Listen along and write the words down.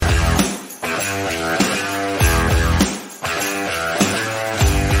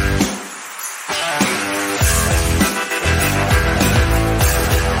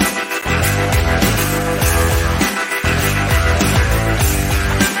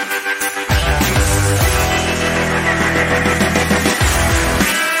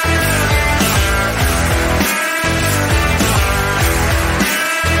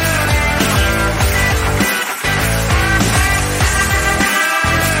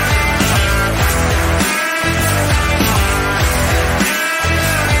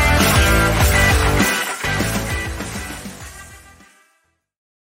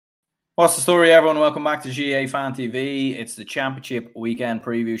What's the story, everyone? Welcome back to GA Fan TV. It's the Championship Weekend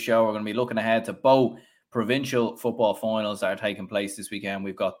Preview Show. We're going to be looking ahead to both provincial football finals that are taking place this weekend.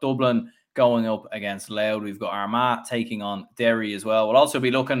 We've got Dublin going up against Louth. We've got Armagh taking on Derry as well. We'll also be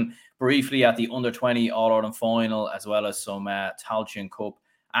looking briefly at the Under-20 All-Ireland final, as well as some Tailteann Cup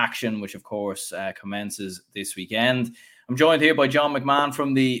action, which of course commences this weekend. I'm joined here by John McMahon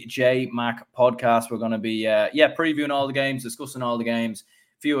from the J Mac podcast. We're going to be previewing all the games, discussing all the games,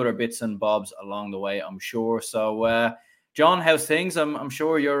 few other bits and bobs along the way, I'm sure. So, John, how's things? I'm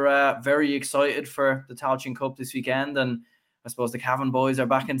sure you're very excited for the Tailteann Cup this weekend, and I suppose the Cavan boys are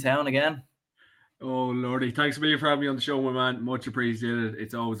back in town again. Oh, Lordy. Thanks a million for having me on the show, my man. Much appreciated.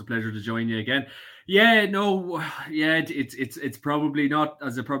 It's always a pleasure to join you again. It's probably not,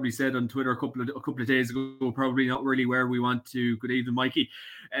 as I probably said on Twitter a couple of days ago, probably not really where we want to. Good evening, Mikey.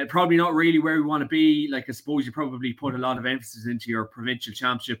 Probably not really where we want to be. Like, I suppose you probably put a lot of emphasis into your provincial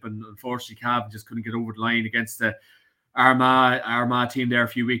championship, and unfortunately, Cavan just couldn't get over the line against the Armagh team there a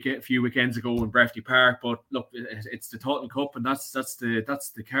few weekends ago in Breffni Park. But look, it's the Tailteann Cup, and that's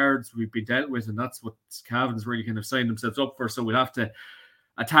the cards we've been dealt with, and that's what Cavan's really kind of signed themselves up for. So we'll have to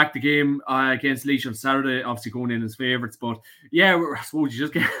attack the game against Laois on Saturday, obviously going in as favourites. But yeah, I suppose you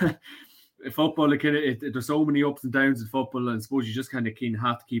just get football. There's so many ups and downs in football, and I suppose you just kind of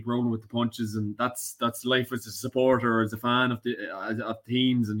have to keep rolling with the punches, and that's life as a supporter, as a fan of the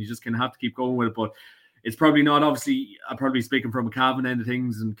teams, and you just kind of have to keep going with it. But it's probably not, obviously, I'm probably speaking from a Cavan end of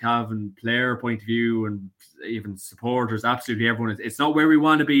things and Cavan player point of view, and even supporters, absolutely everyone. It's not where we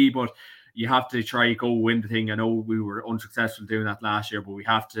want to be, but you have to try go win the thing. I know we were unsuccessful doing that last year, but we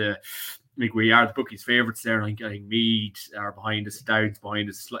have to. We are the bookies' favourites there. I think Meath are behind us, Dowd's behind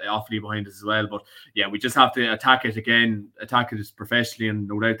us, Offaly behind us as well. But yeah, we just have to attack it as professionally, and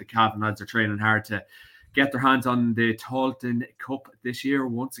no doubt the Cavan lads are training hard to get their hands on the Tailteann Cup this year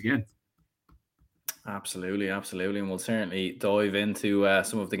once again. Absolutely. And we'll certainly dive into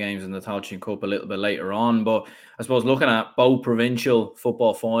some of the games in the Tailteann Cup a little bit later on. But I suppose looking at both provincial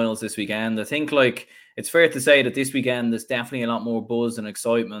football finals this weekend, I think it's fair to say that this weekend there's definitely a lot more buzz and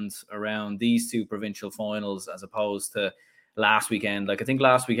excitement around these two provincial finals as opposed to last weekend. I think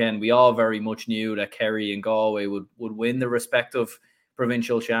last weekend we all very much knew that Kerry and Galway would win the respective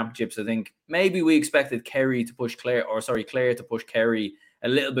provincial championships. I think maybe we expected Clare to push Kerry a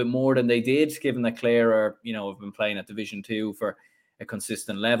little bit more than they did, given that Clare have been playing at Division 2 for a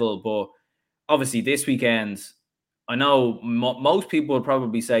consistent level. But obviously this weekend, I know most people would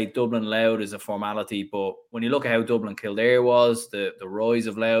probably say Dublin Louth is a formality, but when you look at how Dublin Kildare was, the rise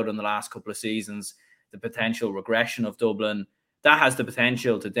of Louth in the last couple of seasons, the potential regression of Dublin, that has the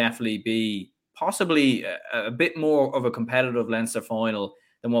potential to definitely be possibly a bit more of a competitive Leinster final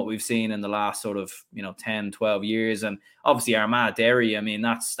than what we've seen in the last sort of 10, 12 years. And obviously Armagh Derry, I mean,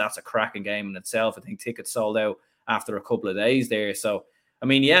 that's a cracking game in itself. I think tickets sold out after a couple of days there. So I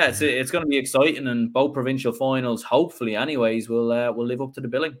mean, yeah, it's going to be exciting, and both provincial finals, hopefully anyways, will live up to the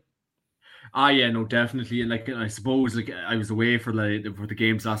billing. Yeah, no, definitely. And I suppose I was away for the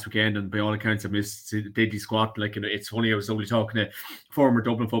games last weekend, and by all accounts I missed the Daily Squat. It's funny, I was only talking to former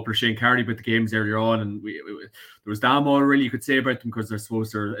Dublin footballer Shane Carty about the games earlier on, and there was damn all really you could say about them, because I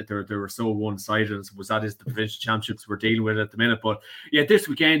suppose they were so one-sided, and suppose that is the provincial championships we're dealing with at the minute. But yeah, this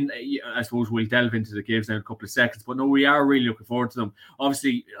weekend I suppose we'll delve into the games now in a couple of seconds. But no, we are really looking forward to them.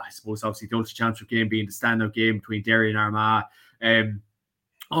 Obviously the Ulster Championship game being the standout game between Derry and Armagh.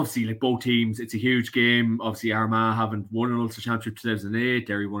 Obviously, both teams, it's a huge game. Obviously, Armagh haven't won an Ulster Championship 2008.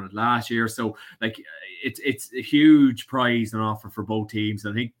 Derry won it last year. So, it's a huge prize and offer for both teams.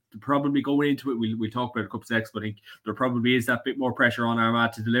 And I think probably going into it, we'll talk about a couple of seconds, but I think there probably is that bit more pressure on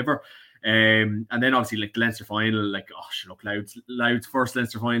Armagh to deliver. And then obviously, the Leinster final, Louth's first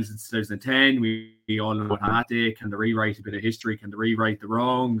Leinster final since 2010. We all know what that day. Can they rewrite a bit of history? Can they rewrite the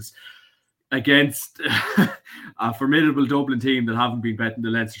wrongs against a formidable Dublin team that haven't been betting the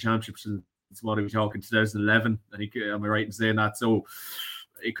Leinster Championship since, what are we talking, 2011? I think, am I right in saying that? So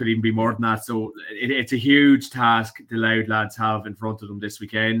it could even be more than that. So it's a huge task the Louth lads have in front of them this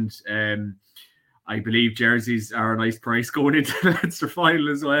weekend. I believe jerseys are a nice price going into the Leinster final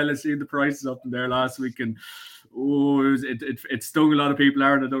as well. I seen the prices up in there last week, and it stung a lot of people,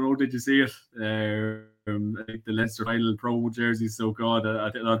 Aaron. I don't know, did you see it? I think the Leinster final promo jerseys, so God, I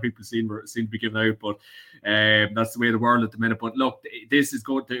think a lot of people seem to be giving out, but that's the way of the world at the minute. But look, this is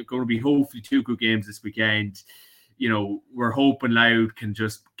going to be hopefully two good games this weekend. We're hoping Louth can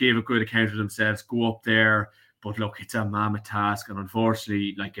just give a good account of themselves, go up there. But look, it's a mammoth task, and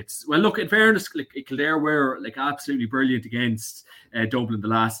unfortunately, in fairness, Kildare were absolutely brilliant against Dublin the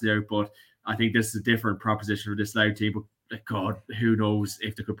last day out, but I think this is a different proposition for this Louth team. But God, who knows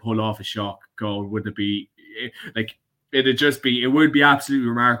if they could pull off a shock goal? Would it be like it would be absolutely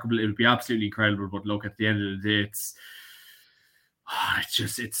remarkable. It would be absolutely incredible. But look, at the end of the day,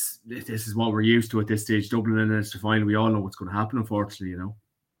 this is what we're used to at this stage. Dublin and Leinster final, we all know what's going to happen, unfortunately,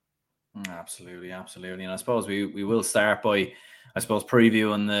 Absolutely. And I suppose we will start by, I suppose,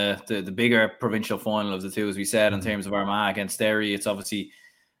 previewing the bigger provincial final of the two, as we said, in terms of Armagh against Derry. It's obviously,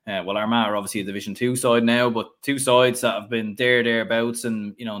 Armagh are obviously a Division 2 side now, but two sides that have been thereabouts,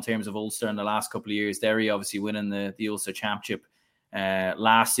 and in terms of Ulster in the last couple of years, Derry obviously winning the Ulster Championship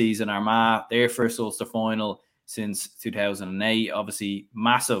last season. Armagh, their first Ulster final since 2008. Obviously,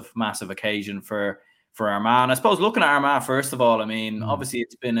 massive occasion for Armagh. And I suppose looking at Armagh, first of all, I mean, obviously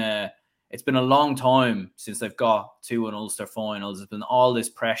it's been a long time since they've got to an Ulster finals. There's been all this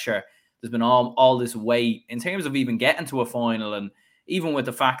pressure. There's been all this weight in terms of even getting to a final. And even with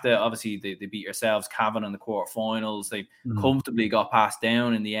the fact that obviously they beat yourselves, Cavan, in the quarterfinals, they comfortably got passed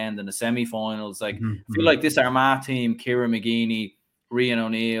down in the end in the semi-finals. I feel like this Armagh team, Kieran McGeeney, Rian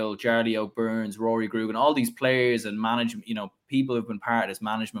O'Neill, Jardy O'Burns, Rory Grugan, all these players and management, people who've been part of this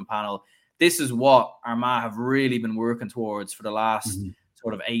management panel, this is what Armagh have really been working towards for the last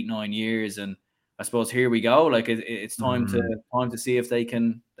sort of 8-9 years. And I suppose here we go. Like it's time to see if they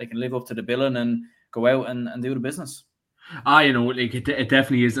can live up to the billing and go out and do the business. It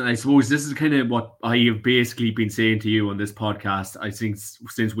definitely is. And I suppose this is kind of what I have basically been saying to you on this podcast. I think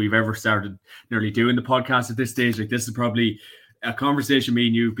since we've ever started nearly doing the podcast at this stage, like this is probably a conversation me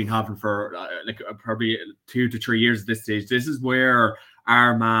and you've been having for probably 2 to 3 years at this stage. This is where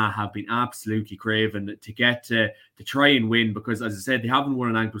Armagh have been absolutely craving to get to try and win, because as I said, they haven't won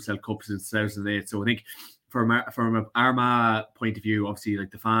an Anglo Cell Cup since 2008. So I think from an Armagh point of view, obviously,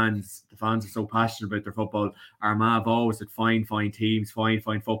 like the fans are so passionate about their football. Armagh have always had fine teams, fine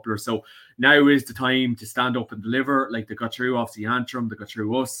footballers. So now is the time to stand up and deliver. Like they got through obviously Antrim, they got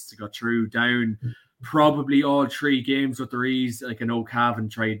through us, they got through Down. Probably all 3 games with their ease. Like I know Cavan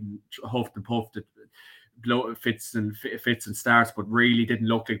tried and huffed and puffed at fits and starts, but really didn't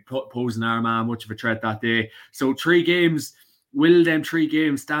look like posing Armagh much of a threat that day. So 3 games. Will them 3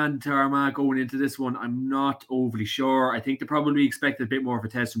 games stand to Armagh going into this one? I'm not overly sure. I think they probably expected a bit more of a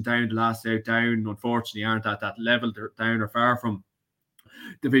test from Down. The last out Down, unfortunately, aren't at that level. They're Down or far from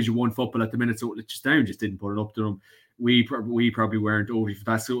Division 1 football at the minute. So just Down just didn't put it up to them. We probably weren't overly for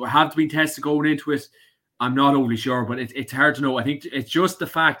that. So have to be tested going into it. I'm not overly sure, but it's hard to know. I think it's just the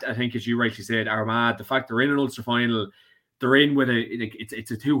fact, I think, as you rightly said, Armagh, the fact they're in an Ulster final, they're in with it's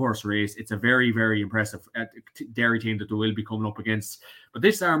a 2-horse race. It's a very, very impressive Derry team that they will be coming up against. But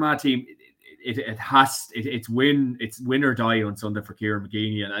this Armagh team, it's win or die on Sunday for Kieran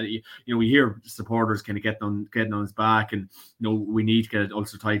McGeeney. And we hear supporters kind of getting on his back, and we need to get an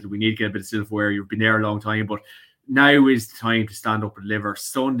Ulster title. We need to get a bit of silverware. You've been there a long time, but now is the time to stand up and deliver.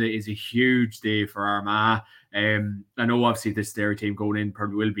 Sunday is a huge day for Armagh. I know obviously this Derry team going in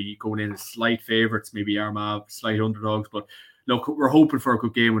probably will be going in as slight favourites, maybe Armagh slight underdogs, but look, we're hoping for a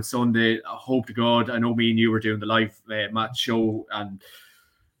good game on Sunday. I hope to God. I know me and you were doing the live match show, and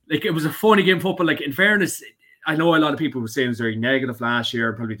like it was a funny game of football. Like in fairness, I know a lot of people were saying it was very negative last year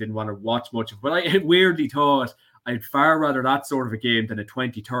and probably didn't want to watch much of it, but I weirdly thought I'd far rather that sort of a game than a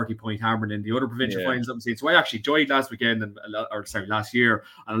 20-30 point hammering in the other provincial finals I've seen. So I actually enjoyed last year,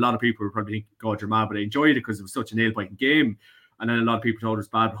 and a lot of people were probably thinking, God, you're mad, but I enjoyed it because it was such a nail-biting game. And then a lot of people thought it was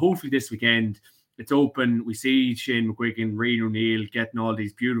bad. But hopefully this weekend it's open. We see Shane McGuigan, Rian O'Neill getting all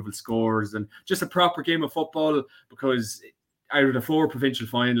these beautiful scores and just a proper game of football, because out of the 4 provincial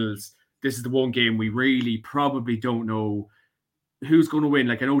finals, this is the one game we really probably don't know who's going to win.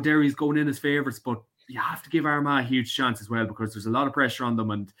 Like I know Derry's going in as favourites, but you have to give Armagh a huge chance as well, because there's a lot of pressure on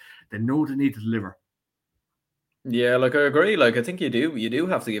them and they know they need to deliver. Yeah, like I agree. Like I think you do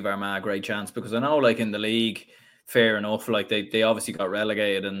have to give Armagh a great chance, because I know like in the league, fair enough, like they obviously got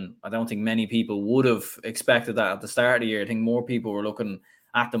relegated, and I don't think many people would have expected that at the start of the year. I think more people were looking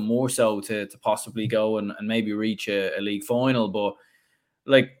at them more so to possibly go and maybe reach a league final. But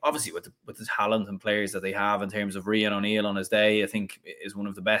like obviously with the talent and players that they have in terms of Rian O'Neill on his day, I think is one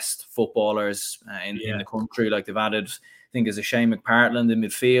of the best footballers in the country. Like they've added, I think, is a Shane McPartland in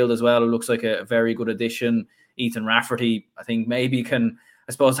midfield as well. It looks like a very good addition. Ethan Rafferty, I think, maybe can,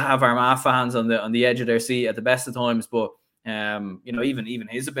 I suppose, have Armagh fans on the edge of their seat at the best of times. But even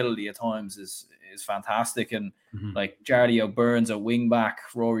his ability at times is fantastic. And like Jardy O'Burns at wing back,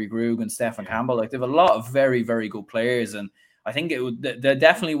 Rory Grug and Stephen Campbell, like they have a lot of very, very good players. And I think they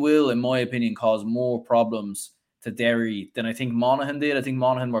definitely will, in my opinion, cause more problems to Derry than I think Monaghan did. I think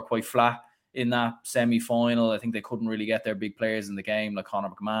Monaghan were quite flat in that semi-final. I think they couldn't really get their big players in the game, like Conor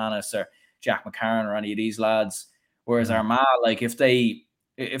McManus or Jack McCarron or any of these lads. Whereas Armagh, like if they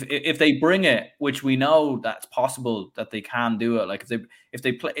bring it, which we know that's possible that they can do it. Like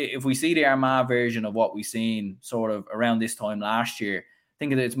if we see the Armagh version of what we've seen sort of around this time last year, I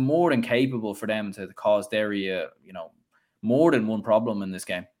think it's more than capable for them to cause Derry, more than one problem in this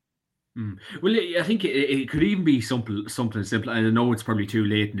game. Well, I think it could even be something simple. And I know it's probably too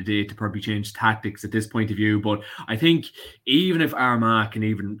late in the day to probably change tactics at this point of view, but I think even if Armagh can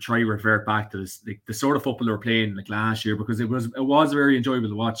even try to revert back to this, like the sort of football they were playing like last year, because it was very enjoyable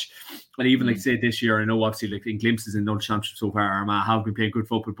to watch. And even like say this year, I know obviously like in glimpses in the championship so far, Armagh have been playing good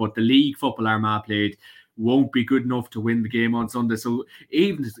football, but the league football Armagh played won't be good enough to win the game on Sunday. So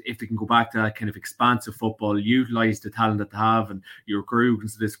even if they can go back to that kind of expansive football, utilise the talent that they have, and your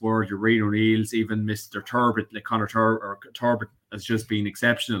Grugans of this world, your Ryan O'Neills, even Mr. Turbot, like Conor Turbot has just been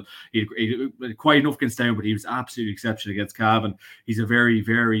exceptional. He quite enough against Down, but he was absolutely exceptional against Cavan. He's a very,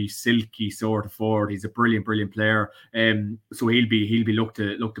 very silky sort of forward. He's a brilliant, brilliant player. So he'll be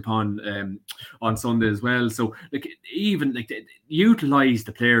looked upon on Sunday as well. So like even like utilise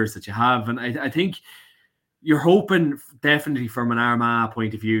the players that you have, and I think you're hoping definitely from an Armagh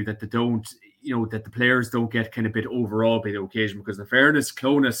point of view that they don't, that the players don't get kind of bit overawed by the occasion, because in fairness,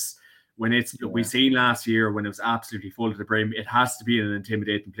 Clonus, when we seen last year when it was absolutely full to the brim, it has to be an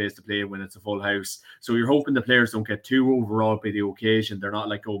intimidating place to play when it's a full house. So you're hoping the players don't get too overawed by the occasion. They're not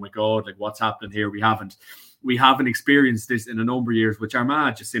like, oh my God, like what's happening here? We haven't experienced this in a number of years, which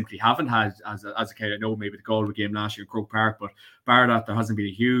Armagh just simply haven't had as a kind. I know maybe the Galway game last year in Croke Park, but bar that, there hasn't been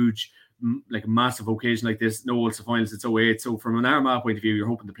a huge, like a massive occasion like this. No Ulster finals, it's 08. So from an Armagh point of view, you're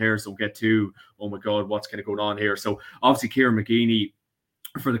hoping the players don't get too, oh my God, what's kind of going on here? So obviously Kieran McGeeney,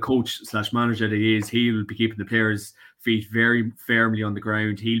 for the coach / manager that he is, he'll be keeping the players' feet very firmly on the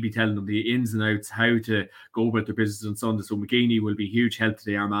ground. He'll be telling them the ins and outs, how to go about their business on Sunday. So McGeeney will be huge help to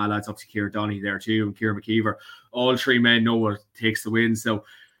the Armagh lads. Obviously Ciara Donny there too, and Ciara McKeever. All three men know what takes the win. So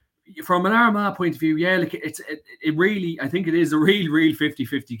from an Armagh point of view, yeah, like it really, I think it is a real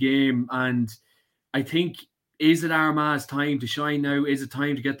 50-50 game. And I think, is it Armagh's time to shine now? Is it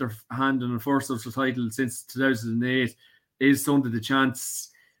time to get their hand on the first Ulster title since 2008? Is Sunday the chance?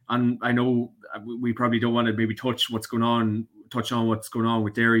 And I know we probably don't want to maybe touch on what's going on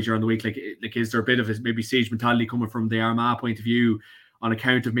with Derry during the week. Like is there a bit of a maybe siege mentality coming from the Armagh point of view on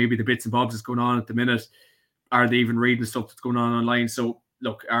account of maybe the bits and bobs that's going on at the minute? Are they even reading the stuff that's going on online? So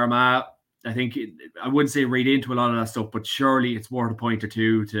look, Armagh, I think I wouldn't say read into a lot of that stuff, but surely it's worth a point or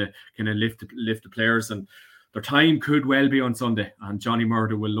two to kind of lift the players, and their time could well be on Sunday. And Johnny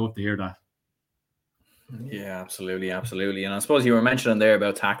Murder will love to hear that. Yeah, absolutely. And I suppose you were mentioning there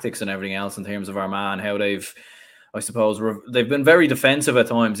about tactics and everything else in terms of Armagh and how they've been very defensive at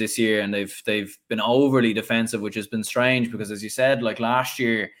times this year, and they've been overly defensive, which has been strange because, as you said, like last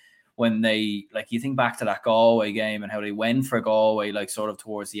year when they, like, you think back to that Galway game and how they went for Galway, like sort of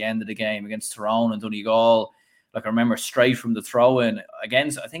towards the end of the game against Tyrone and Donegal. Like I remember straight from the throw-in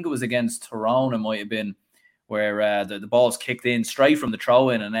against, I think it was against Tyrone, it might have been, where the ball's kicked in straight from the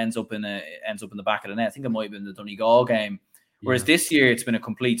throw-in and ends up in the back of the net. I think it might have been the Donegal game. Whereas this year it's been a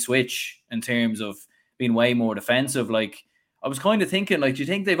complete switch in terms of being way more defensive. Like I was kind of thinking, like, do you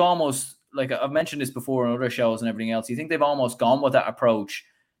think they've almost, like I've mentioned this before on other shows and everything else, do you think they've almost gone with that approach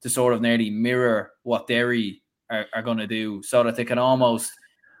to sort of nearly mirror what Derry are going to do, so that they can almost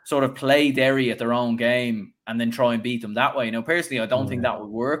sort of play Derry at their own game and then try and beat them that way? Now, personally, I don't think that would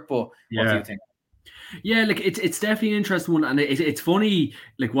work, but what do you think? Yeah, like it's definitely an interesting one, and it's funny.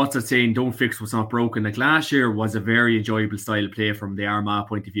 Like what's it saying? Don't fix what's not broken. Like last year was a very enjoyable style of play from the Armagh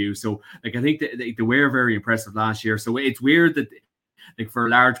point of view. So like I think they were very impressive last year. So it's weird that like for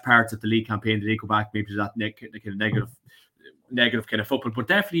large parts of the league campaign, they go back maybe to that negative kind of football. But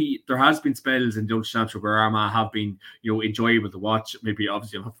definitely there has been spells in the Ulster Championship where Armagh have been, enjoyable to watch. Maybe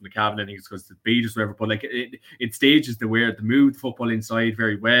obviously I'm not from the Cavan innings because the beat us whatever, but like it stages they move the football inside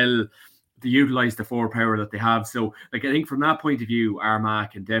very well. They utilise the forward power that they have. So like I think from that point of view,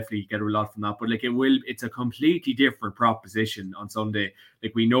 Armagh can definitely get a lot from that. But like it's a completely different proposition on Sunday.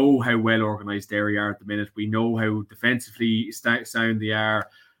 Like we know how well organised Derry are at the minute. We know how defensively sound they are.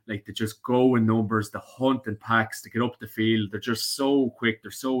 Like they just go in numbers, the hunt in packs to get up the field. They're just so quick. They're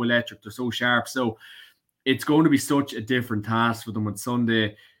so electric. They're so sharp. So it's going to be such a different task for them on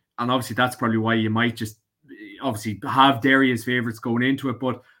Sunday. And obviously that's probably why you might just obviously have Derry as favourites going into it.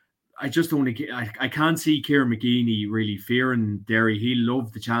 But I just don't. I can't see Kieran McGeeney really fearing Derry. He'll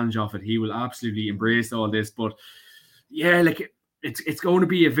love the challenge of it. He will absolutely embrace all this. But yeah, like it's going to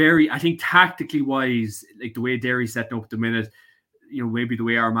be a very, I think tactically wise, like the way Derry's setting up at the minute, maybe the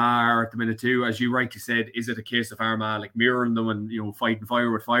way Armagh are at the minute too. As you rightly said, is it a case of Armagh like mirroring them and fighting fire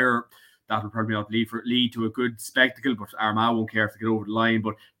with fire? that will probably not lead to a good spectacle, but Armagh won't care if they get over the line.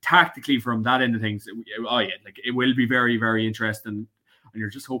 But tactically, from that end of things, it will be very, very interesting, and you're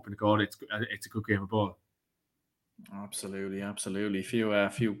just hoping to God it's a good game of ball. Absolutely.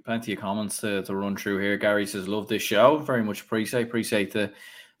 Plenty of comments to run through here. Gary says, love this show. Very much appreciate the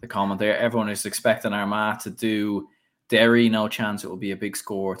comment there. Everyone is expecting Armagh to do Derry. No chance it will be a big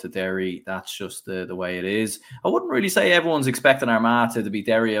score to Derry. That's just the way it is. I wouldn't really say everyone's expecting Armagh to beat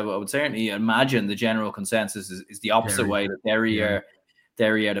Derry. I would certainly imagine the general consensus is the opposite way, that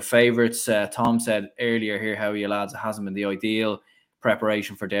Derry are the favourites. Tom said earlier here, how you lads, it hasn't been the ideal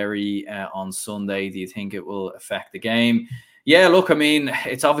preparation for Derry on Sunday. Do you think it will affect the game? Yeah, look, I mean,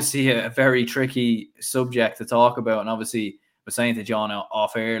 it's obviously a very tricky subject to talk about, and obviously I was saying to John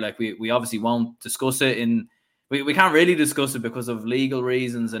off air, like we obviously won't discuss it we can't really discuss it because of legal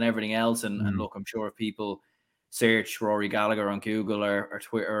reasons and everything else, and look, I'm sure if people search Rory Gallagher on Google or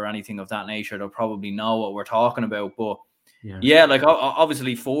Twitter or anything of that nature, they'll probably know what we're talking about. But yeah, like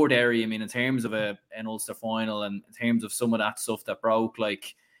obviously for Derry, I mean, in terms of an Ulster final and in terms of some of that stuff that broke,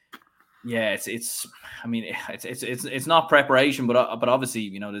 like, yeah, it's not preparation, but obviously,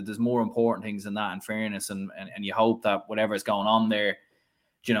 you know, there's more important things than that, in fairness, and you hope that whatever's going on there,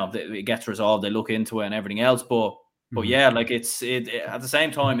 you know, it gets resolved. They look into it and everything else, but yeah, like it at the same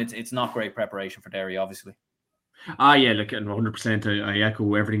time, it's not great preparation for Derry, obviously. Yeah, look, 100%. I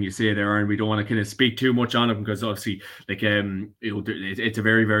echo everything you say there, and we don't want to kind of speak too much on it because obviously, like, it's a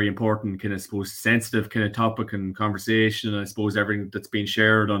very, very important kind of, suppose, sensitive kind of topic and conversation. And I suppose everything that's being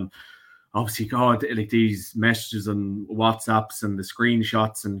shared on, obviously, God, like these messages and WhatsApps and the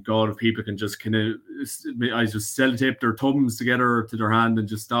screenshots, and God, if people can just kind of, I just sellotape their thumbs together to their hand and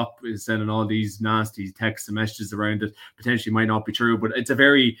just stop sending all these nasty texts and messages around it, potentially might not be true, but it's a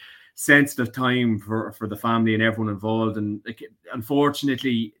very sensitive time for the family and everyone involved. And like,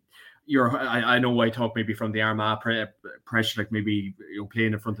 unfortunately, I know I talk maybe from the Armagh pressure, like maybe, you know,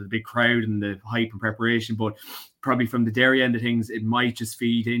 playing in front of the big crowd and the hype and preparation, but probably from the Derry end of things, it might just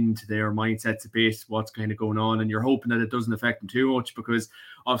feed into their mindsets a bit, what's kind of going on, and you're hoping that it doesn't affect them too much, because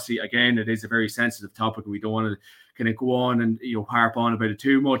obviously, again, it is a very sensitive topic and we don't want to kind of go on and, you know, harp on about it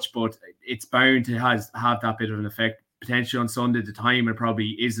too much, but it's bound to have that bit of an effect potentially on Sunday. The time it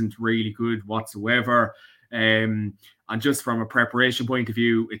probably isn't really good whatsoever. And just from a preparation point of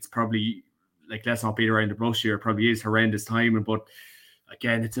view, it's probably, like, let's not beat around the bush here, it probably is horrendous timing, but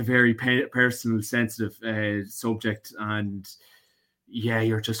again, it's a very personal, sensitive subject, and yeah,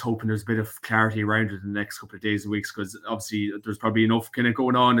 you're just hoping there's a bit of clarity around it in the next couple of days and weeks, because obviously there's probably enough kind of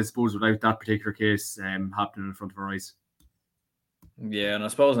going on, I suppose, without that particular case happening in front of our eyes. Yeah, and I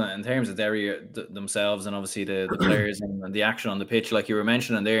suppose in terms of Derry themselves, and obviously the players and the action on the pitch, like you were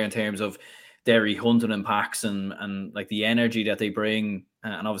mentioning there, in terms of Derry hunting in packs and like the energy that they bring,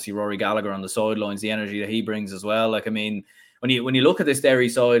 and obviously Rory Gallagher on the sidelines, the energy that he brings as well. Like, I mean, when you look at this Derry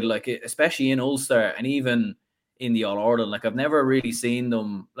side, like, especially in Ulster and even in the All-Ireland, like, I've never really seen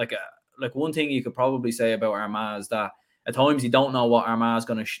them, like one thing you could probably say about Armagh is that at times you don't know what Armagh is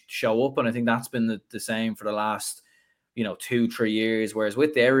going to show up, and I think that's been the same for the last, you know, 2-3 years. Whereas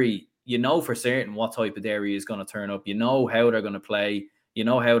with Derry, you know for certain what type of Derry is going to turn up. You know how they're going to play. You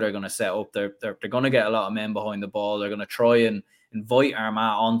know how they're going to set up. They're going to get a lot of men behind the ball. They're going to try and invite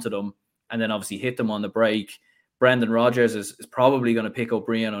Armagh onto them, and then obviously hit them on the break. Brendan Rodgers is probably going to pick up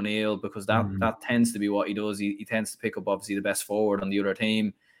Rian O'Neill, because that tends to be what he does. He tends to pick up, obviously, the best forward on the other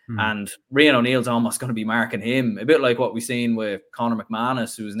team. And Rian O'Neill's almost going to be marking him, a bit like what we've seen with Conor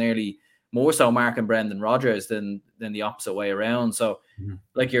McManus, who was nearly more so marking Brendan Rodgers than the opposite way around. So,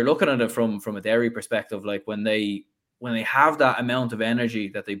 like, you're looking at it from a Derry perspective, like when they have that amount of energy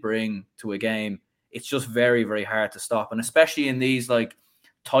that they bring to a game, it's just very, very hard to stop. And especially in these, like,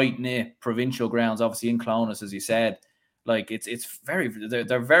 tight-knit provincial grounds, obviously in Clonus, as you said, like,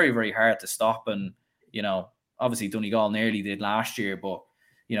 they're very, very hard to stop. And, you know, obviously Donegal nearly did last year, but,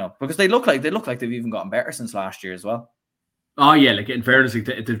 you know, because they look like they've even gotten better since last year as well. Oh yeah, like, in fairness, like,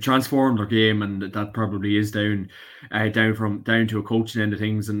 they've transformed their game, and that probably is down to a coaching end of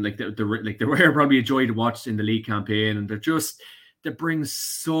things, and like they were probably a joy to watch in the league campaign, and they bring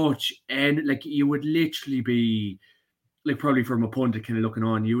such, and like, you would literally be, like, probably from a pundit kind of looking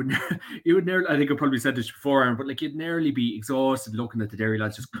on, you would nearly, I think I probably said this before, Aaron, but like, you'd nearly be exhausted looking at the Derry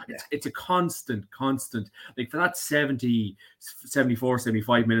lads. It's a constant, like, for that 70, 74,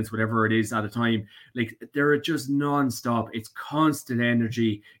 75 minutes, whatever it is at a time, like, they're just non-stop. It's constant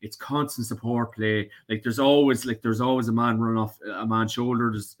energy, it's constant support play. Like, there's always a man running off a man's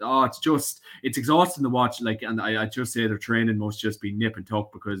shoulder. It's exhausting to watch. Like, and I just say their training must just be nip and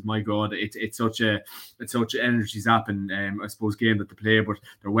tuck, because my God, it's such energy zapping I suppose, game that they play, but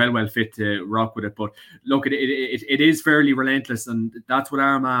they're well fit to rock with it. But look, it is fairly relentless, and that's what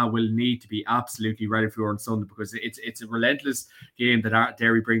Armagh will need to be absolutely ready for on Sunday, because it's a relentless game that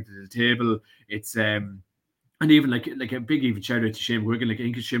Derry bring to the table. It's and even like a big even shout out to Shane Wigan. Like, I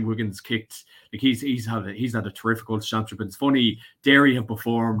think Shane Wigan's kicked, like he's had a terrific Ulster Championship. But it's funny, Derry have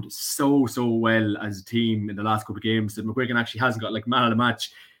performed so well as a team in the last couple of games that McGuigan actually hasn't got like man of the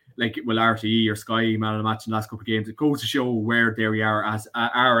match, like will RTE or Sky man of the match in the last couple of games. It goes to show where Derry are as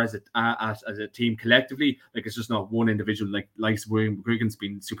a team collectively. Like, it's just not one individual. Like McGuigan's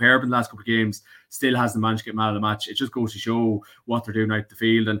been superb in the last couple of games, still hasn't managed to get man of the match. It just goes to show what they're doing out the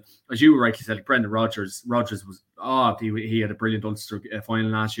field. And as you rightly said, like Brendan Rodgers was he had a brilliant Ulster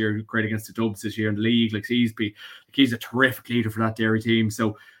final last year, great against the Dubs this year in the league. Like, he's a terrific leader for that Derry team.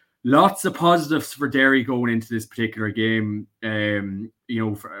 So lots of positives for Derry going into this particular game.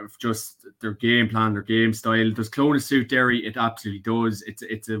 For just their game plan, their game style. Does Clonus suit Derry? It absolutely does.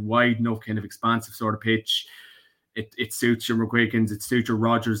 It's a wide enough, kind of expansive sort of pitch. It suits your McGuigans. It suits your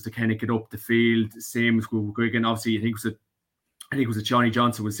Rodgers to kind of get up the field. Same as with McGuigan. Obviously, I think it was Johnny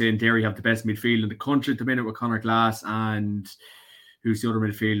Johnson was saying Derry have the best midfield in the country at the minute with Conor Glass and who's the other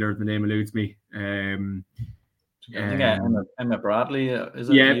midfielder? The name eludes me. I think Emma Bradley is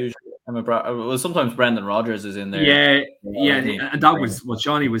it? Yeah. Usually Emma Bradley. Well, sometimes Brendan Rodgers is in there. Yeah, and that was what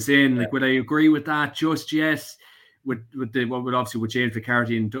Johnny was saying. Like, would I agree with that just yet? With James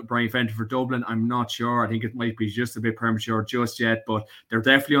McCarthy and Brian Fenton for Dublin, I'm not sure. I think it might be just a bit premature just yet, but they're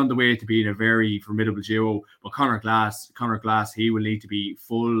definitely on the way to being a very formidable duo. But Conor Glass, he will need to be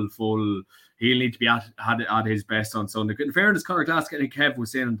full. He'll need to be at his best on Sunday. In fairness, Conor Glass, I think Kev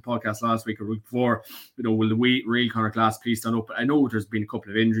was saying on the podcast last week or week before, will the real Conor Glass please stand up? I know there's been a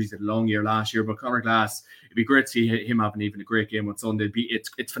couple of injuries, a long year last year, but Conor Glass, it'd be great to see him having even a great game on Sunday.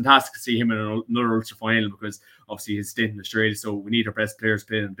 It's fantastic to see him in another Ulster final, because obviously his stint in Australia, so we need our best players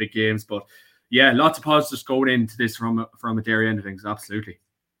playing in big games. But yeah, lots of positives going into this from a Derry end of things, absolutely.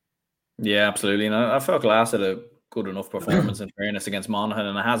 Yeah, absolutely. And I felt Glass had a good enough performance in fairness against Monaghan,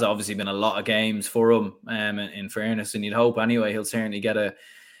 and it has obviously been a lot of games for him in fairness, and you'd hope anyway he'll certainly get a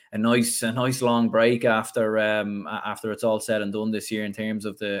nice long break after it's all said and done this year in terms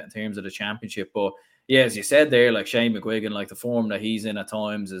of the championship. But yeah, as you said there, like Shane McGuigan, like the form that he's in at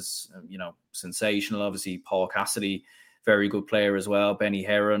times is sensational. Obviously Paul Cassidy, very good player as well. Benny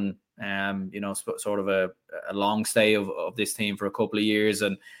Heron, sort of a long stay of this team for a couple of years,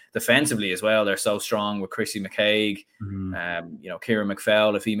 and defensively as well, they're so strong with Chrissy McCaig, Kieran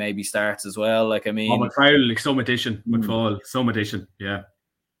McFell, if he maybe starts as well. Like, I mean, McFall, like some addition, yeah,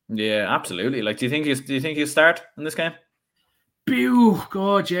 absolutely. Like, do you think he'll start in this game?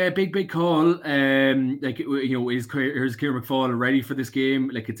 God, yeah, big call. Is Kieran McFall ready for this game?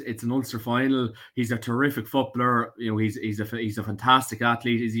 Like, it's an Ulster final. He's a terrific footballer. He's a fantastic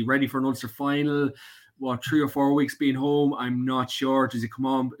athlete. Is he ready for an Ulster final? 3 or 4 weeks being home? I'm not sure. Does he come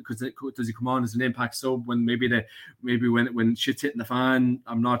on as an impact sub when when shit's hitting the fan?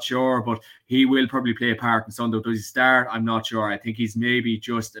 I'm not sure, but he will probably play a part in Sunday. Does he start? I'm not sure. I think he's maybe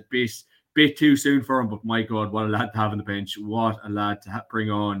just a bit too soon for him, but my God, what a lad to have on the bench. What a lad to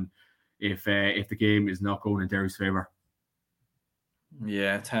bring on if the game is not going in Derry's favour.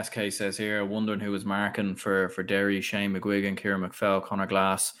 Yeah, Test Case says here, wondering who was marking for Derry: Shane McGuigan, Kieran McFell, Conor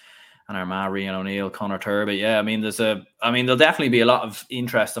Glass, and Armagh, Rian O'Neill, Conor Turby. Yeah, I mean, there'll definitely be a lot of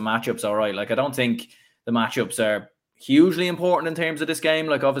interest in matchups, all right. Like, I don't think the matchups are hugely important in terms of this game.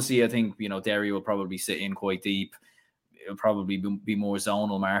 Like, obviously, I think, Derry will probably sit in quite deep. It'll probably be more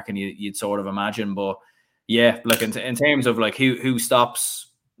zonal marking, you'd sort of imagine. But yeah, like in terms of like who stops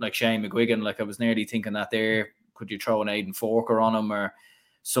like Shane McGuigan, like I was nearly thinking that there. Could you throw an Aidan Forker on him or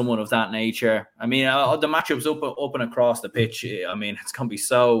someone of that nature? I mean, the matchups up and across the pitch, I mean, it's going to be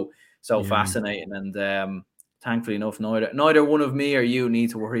so fascinating. And thankfully enough, neither one of me or you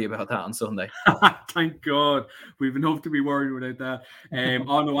need to worry about that on Sunday. Thank God, we've enough to be worried about that.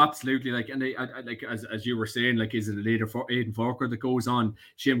 Oh no, absolutely. Like, and I like as you were saying, like, is it a leader for Aidan Forker that goes on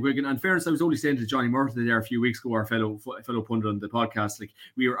Shane McGuigan? And fairness, I was only saying to Johnny Murphy there a few weeks ago, our fellow pundit on the podcast. Like,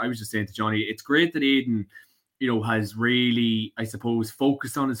 I was just saying to Johnny, it's great that Aidan, has really, I suppose,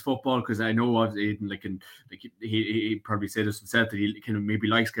 focused on his football, because I know Aidan, he probably said this himself, that he kind of maybe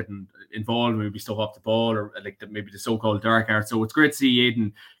likes getting involved, maybe stuff off the ball, or like maybe the so-called dark art. So it's great to see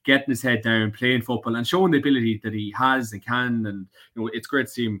Aidan getting his head down, playing football, and showing the ability that he has and can. And it's great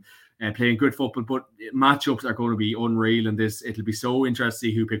to see him playing good football. But matchups are going to be unreal in this. It'll be so interesting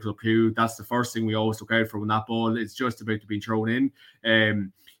to see who picks up who. That's the first thing we always look out for when that ball is just about to be thrown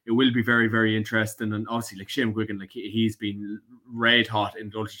in. It will be very, very interesting. And obviously, like Shane McGuigan, like he's been red hot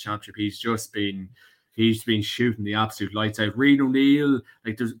in the Ulster Championship. He's just been He's been shooting the absolute lights out. Rian O'Neill,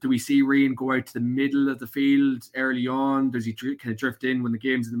 like, do we see Rian go out to the middle of the field early on? Does he kind of drift in when the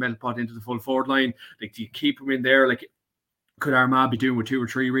game's in the middle pot into the full forward line? Like, do you keep him in there? Like, could Armagh be doing with 2 or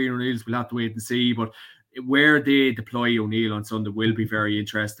 3 Rian O'Neills? We'll have to wait and see. But where they deploy O'Neill on Sunday will be very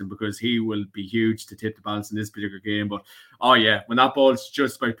interesting, because he will be huge to tip the balance in this particular game. But, when that ball's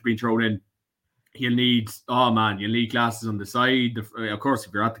just about to be thrown in, you'll need glasses on the side. Of course,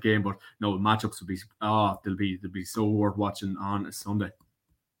 if you're at the game, but no, matchups will be they'll be so worth watching on a Sunday.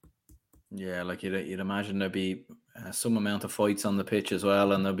 Yeah, like you'd imagine there'd be some amount of fights on the pitch as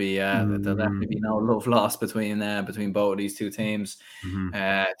well, and there'll definitely be no love lost between both of these two teams.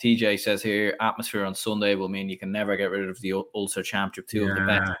 TJ says here, atmosphere on Sunday will mean you can never get rid of the Ulster Championship, two of the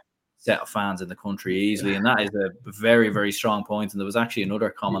best set of fans in the country easily, and that is a very, very strong point. And there was actually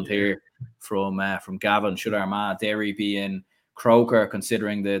another comment here from Gavin: should Armagh Derry be in Croker,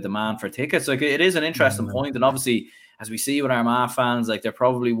 considering the demand for tickets? Like, it is an interesting point, and obviously, as we see with Armagh fans, like, they're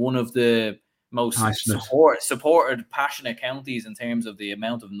probably one of the most supported, passionate counties in terms of the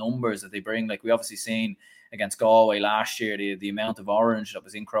amount of numbers that they bring. Like, we obviously seen against Galway last year, the amount of orange that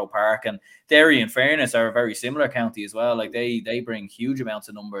was in Croke Park, and Derry, in fairness, are a very similar county as well. Like, they bring huge amounts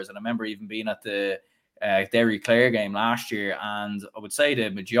of numbers, and I remember even being at the Derry Clare game last year, and I would say the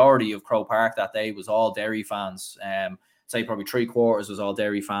majority of Croke Park that day was all Derry fans. Say probably 3/4 was all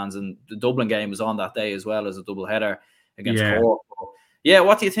Derry fans, and the Dublin game was on that day as well as a double header against Cork. Yeah,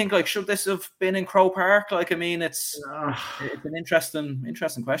 what do you think? Like, should this have been in Croke Park? Like, I mean, it's an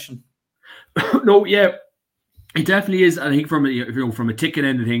interesting question. No, yeah, it definitely is. I think from a ticket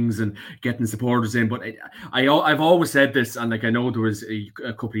end of things and getting supporters in, but I've always said this, and like, I know there was a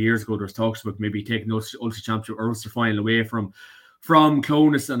couple of years ago there was talks about maybe taking Ulster Championship or Ulster final away from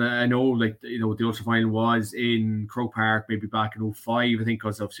Clonus, and I know, like, the Ulster final was in Croke Park maybe back in 2005, I think,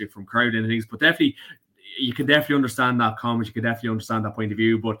 because obviously from crowd and things. But definitely, you can definitely understand that comment. You can definitely understand that point of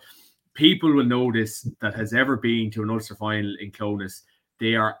view. But people will know this that has ever been to an Ulster final in Clonus.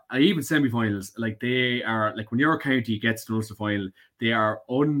 They are, even semi-finals, like, they are, like, when your county gets to an Ulster final, they are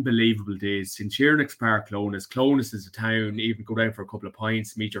unbelievable days. St. Sheernix Park, Clonus is a town. Even go down for a couple of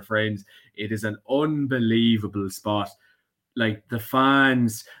pints, meet your friends. It is an unbelievable spot. Like, the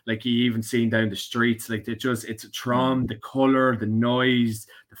fans, like, you even seen down the streets, like, it's a trom, the colour, the noise,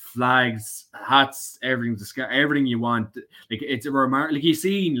 the flags, the hats, everything you want. Like, it's a remark. Like, you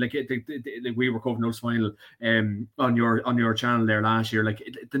seen, like, like, we were covering Ulster final on your channel there last year. Like,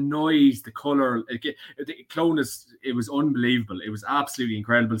 the noise, the colour, like, Clonus, it was unbelievable. It was absolutely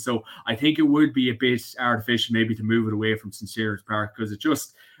incredible. So I think it would be a bit artificial maybe to move it away from St. Sheernix Park, because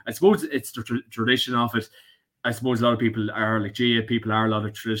I suppose it's the tradition of it. I suppose a lot of people are like, people are a lot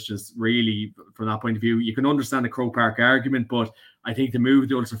of traditions, really, from that point of view. You can understand the Croke Park argument, but I think to move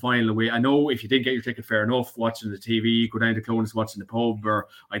the Ulster final away, I know if you didn't get your ticket, fair enough, watching the TV, go down to Clonus, watching the pub, or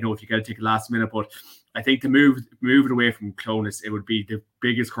I know if you get a ticket last minute, but I think to move it away from Clonus, it would be the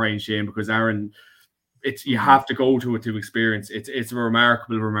biggest crying shame, because Aaron, you have to go to it to experience. It's a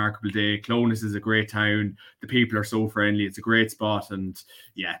remarkable day. Clonus is a great town. The people are so friendly. It's a great spot, and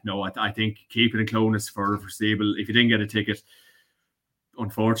I think keep it in Clonus for foreseeable. If you didn't get a ticket,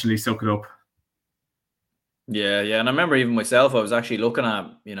 unfortunately, suck it up. Yeah, and I remember even myself, I was actually looking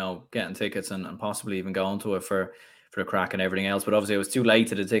at getting tickets and possibly even going to it for the crack and everything else, but obviously it was too late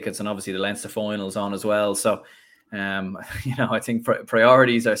to the tickets, and obviously the Leinster finals on as well. So I think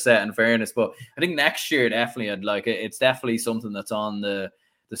priorities are set, in fairness, but I think next year definitely it's definitely something that's on the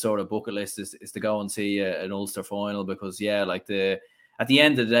sort of bucket list is to go and see an Ulster final, because at the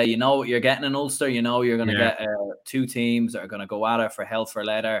end of the day, you're getting an Ulster, you're going to get two teams that are going to go at it for hell for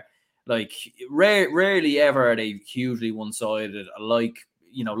leather. Like, rarely ever are they hugely one-sided, like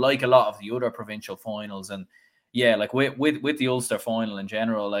a lot of the other provincial finals. And like with the Ulster final in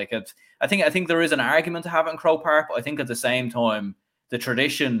general, like, I think there is an argument to have it in Croke Park, but I think at the same time the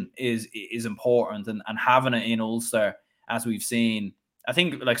tradition is important, and having it in Ulster, as we've seen. I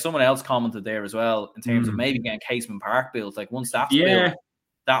think, like, someone else commented there as well, in terms of maybe getting Casement Park built. Like, once that's built,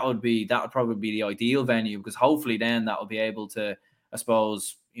 that would probably be the ideal venue, because hopefully then that will be able to, I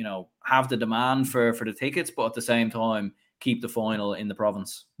suppose, have the demand for the tickets, but at the same time keep the final in the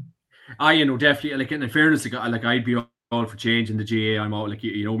province. Definitely. Like, in fairness, like, I'd be all for changing the GA. I'm all like,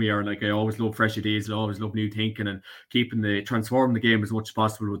 me, Aaron, like, I always love fresh ideas. I always love new thinking and transforming the game as much as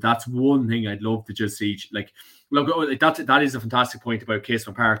possible. But that's one thing I'd love to just see. Like, look, that is a fantastic point about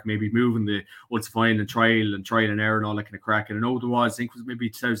Casement Park, maybe moving the Ulster final and trial and error and all that kind of crack. And I know there was, I think it was maybe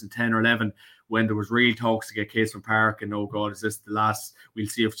 2010 or 11, when there was real talks to get Casement Park, and oh God, is this the last? We'll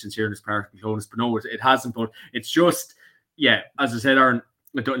see if St. Sheernix Park can close. But no, it hasn't. But it's just, as I said, Aaron,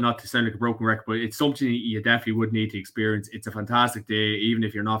 not to sound like a broken record, but it's something you definitely would need to experience. It's a fantastic day, even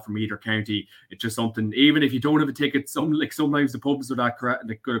if you're not from either county. It's just something, even if you don't have a ticket, sometimes the pubs are that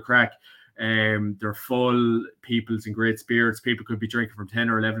good a crack. They're full, people's in great spirits. People could be drinking from 10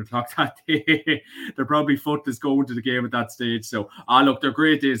 or 11 o'clock that day. They're probably footless going to the game at that stage. So, look, they're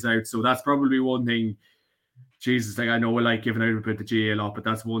great days out. So that's probably one thing. Jesus, like I know we like giving out about the GA a lot, but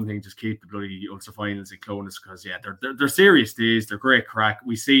that's one thing. Just keep the bloody Ulster finals in Clonus, because they're serious days. They're great crack.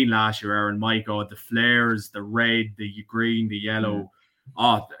 We seen last year, Aaron. My God, the flares, the red, the green, the yellow.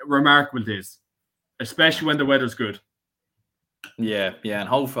 Remarkable days, especially when the weather's good. Yeah, and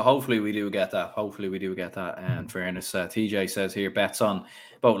hopefully we do get that. In fairness, TJ says here, bets on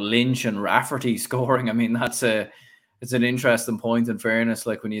about Lynch and Rafferty scoring. I mean, it's an interesting point. In fairness,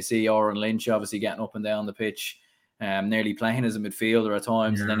 like when you see Aaron Lynch obviously getting up and down the pitch, nearly playing as a midfielder at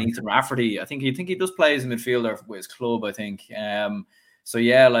times, and then Ethan Rafferty, I think he does play as a midfielder with his club, I think. So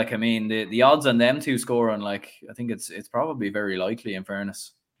yeah, like I mean, the odds on them two scoring, like I think it's probably very likely. In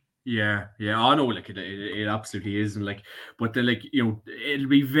fairness. Yeah. I know, like it absolutely is, and like, but then like it'll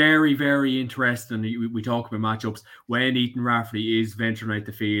be very, very interesting. We talk about matchups when Ethan Rafferty is venturing out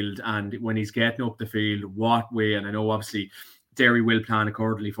the field, and when he's getting up the field, what way? And I know obviously Derry will plan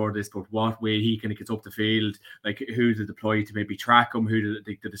accordingly for this, but what way he kind of gets up the field, like who to deploy to maybe track him, who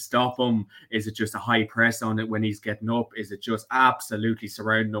to stop him? Is it just a high press on it when he's getting up? Is it just absolutely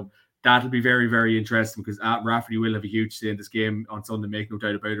surrounding him? That'll be very, very interesting, because Rafferty will have a huge say in this game on Sunday, make no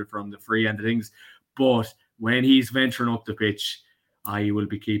doubt about it, from the free end of things. But when he's venturing up the pitch, I will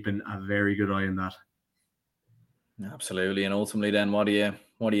be keeping a very good eye on that. Absolutely. And ultimately then, what are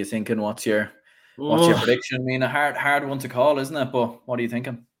you thinking? What's your prediction? I mean, a hard one to call, isn't it? But what are you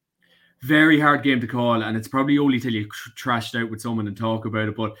thinking? Very hard game to call, and it's probably only till you trash it out with someone and talk about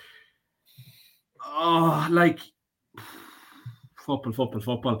it. But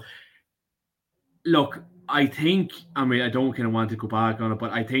football. Look, I think, I don't kind of want to go back on it, but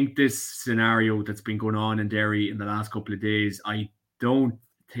I think this scenario that's been going on in Derry in the last couple of days, I don't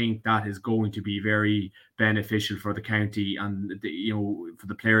think that is going to be very beneficial for the county and for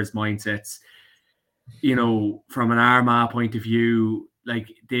the players' mindsets. From an Armagh point of view, like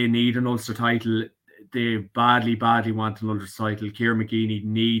they need an Ulster title. They badly want an Ulster title. Kieran McGeeney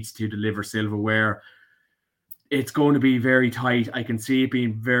needs to deliver silverware. It's going to be very tight. I can see it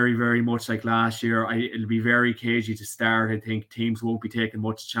being very, very much like last year. It'll be very cagey to start. I think teams won't be taking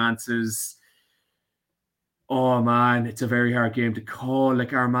much chances. Oh, man, it's a very hard game to call.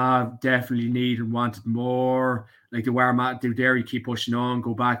 Like, Armagh definitely need and wanted more. Like, do Derry keep pushing on,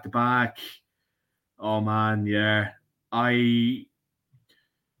 go back to back? Oh, man, yeah. I'll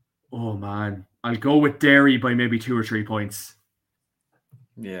go with Derry by maybe 2 or 3 points.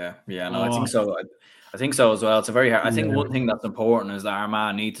 Yeah, no, I think so. I think so as well. It's a very hard. I think one thing that's important is that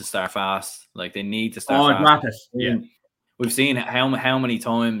Armagh need to start fast. Like they need to start fast. Rapid. Yeah. We've seen how many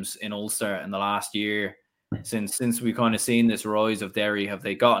times in Ulster in the last year since we kind of seen this rise of Derry, have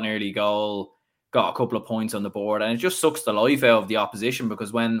they got an early goal, got a couple of points on the board, and it just sucks the life out of the opposition,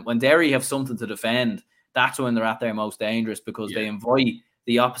 because when Derry have something to defend, that's when they're at their most dangerous, because they invite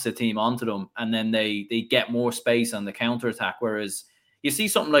the opposite team onto them, and then they get more space on the counter attack. Whereas you see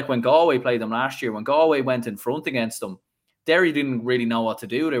something like when Galway played them last year, when Galway went in front against them, Derry didn't really know what to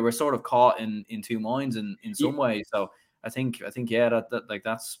do. They were sort of caught in two minds in some ways. So I think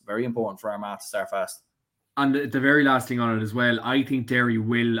that's very important for Armagh to start fast. And the very last thing on it as well, I think Derry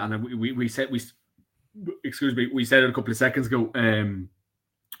will, and we said it a couple of seconds ago,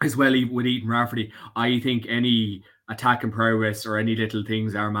 as well with Ethan Rafferty. I think any attack and prowess or any little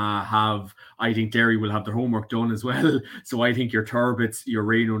things Armagh have, I think Derry will have their homework done as well. So I think your Turbets, your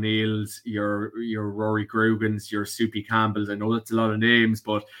Rain O'Neills, your Rory Grugans, your Soupy Campbells, I know that's a lot of names,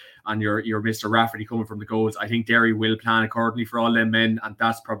 and your Mr. Rafferty coming from the goals, I think Derry will plan accordingly for all them men, and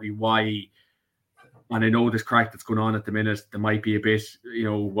that's probably why. And I know this crack that's going on at the minute, there might be a bit,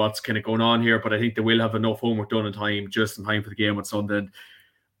 what's kind of going on here, but I think they will have enough homework done in time for the game on Sunday. And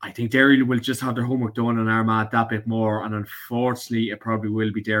I think Derry will just have their homework done on Armagh that bit more. And unfortunately, it probably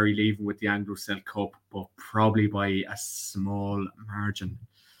will be Derry leaving with the Anglo-Celt Cup, but probably by a small margin.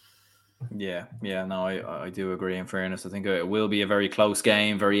 Yeah, no, I do agree. In fairness, I think it will be a very close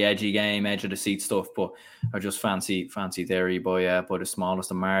game, very edgy game, edge of the seat stuff. But I just fancy Derry by the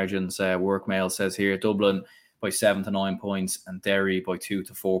smallest of margins. Workmail says here Dublin by 7 to 9 points and Derry by 2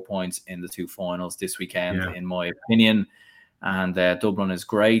 to 4 points in the two finals this weekend, in my opinion. And Dublin is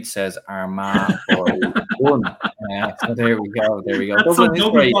great, says Armagh by 1. So there we go. That's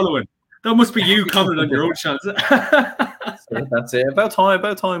Dublin following. That must be you commenting on your own chance. That's it. About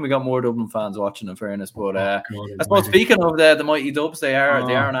time we got more Dublin fans watching, in fairness. But I suppose, God, speaking of the mighty Dubs, they are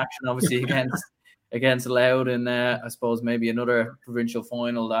in action, obviously, against Louth in I suppose maybe another provincial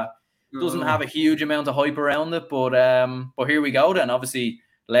final that doesn't have a huge amount of hype around it. But here we go then. Obviously,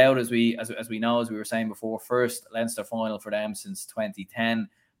 Louth, as we know, as we were saying before, first Leinster final for them since 2010.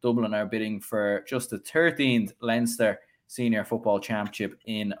 Dublin are bidding for just the 13th Leinster Senior Football Championship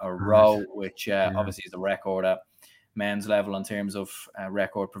in a row, which obviously is a record at men's level in terms of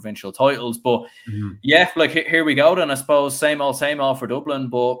record provincial titles. But like here we go then. I suppose same old for Dublin.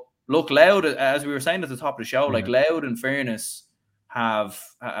 But look, Louth, as we were saying at the top of the show, like Louth, in fairness, have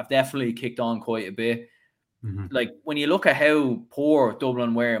definitely kicked on quite a bit. Like when you look at how poor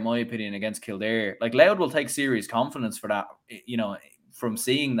Dublin were, in my opinion, against Kildare, like Louth will take serious confidence for that, from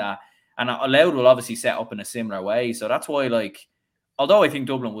seeing that. And Louth will obviously set up in a similar way. So that's why, like, although I think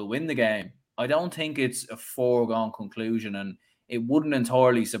Dublin will win the game, I don't think it's a foregone conclusion. And it wouldn't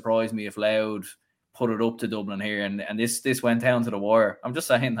entirely surprise me if Louth put it up to Dublin here. And this went down to the wire. I'm just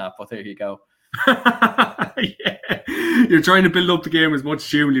saying that, but there you go. You're trying to build up the game as much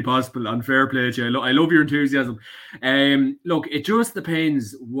as humanly possible, and fair play to you. I love your enthusiasm. Look, it just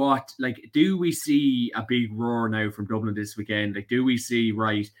depends what, like, do we see a big roar now from Dublin this weekend? Like, do we see,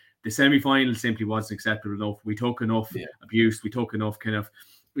 right, the semi-final simply wasn't acceptable enough. We took enough abuse. We took enough kind of,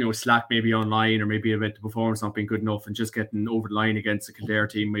 slack maybe online, or maybe a bit the performance not being good enough, and just getting over the line against the Kildare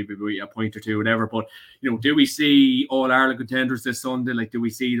team, maybe a point or two, whatever. But, do we see all Ireland contenders this Sunday? Like, do we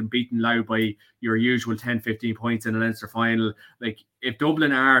see them beaten Louth by your usual 10, 15 points in a Leinster final? Like, if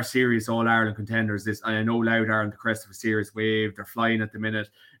Dublin are serious all Ireland contenders, and I know Louth are on the crest of a serious wave, they're flying at the minute,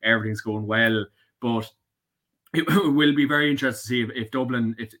 everything's going well, but it will be very interesting to see if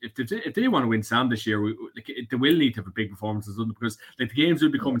Dublin, if they want to win Sam this year, they will need to have a big performance, because like the games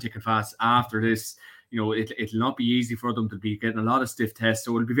will be coming thick and fast after this. It'll not be easy for them to be getting a lot of stiff tests.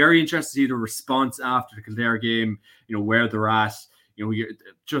 So it'll be very interesting to see the response after the Kildare game. Where they're at.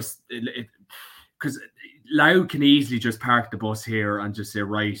 Because Louth can easily just park the bus here and just say,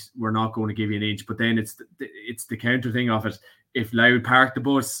 right, we're not going to give you an inch. But then it's the counter thing of it. If Louth park the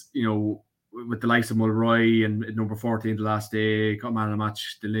bus, with the likes of Mulroy and number 14 the last day, got man of the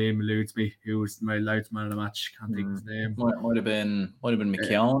match. The name eludes me. Who was my Louth's man of the match? Can't think of his name. Might have been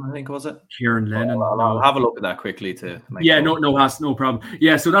McKeown, I think, was it? Kieran Lennon. I'll have a look at that quickly to make sure. No problem.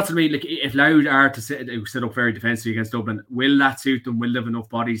 Yeah, so that's what I mean. Like, if Louth are to set up very defensively against Dublin, will that suit them? Will they have enough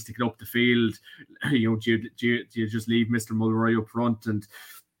bodies to get up the field? Do you just leave Mr. Mulroy up front? And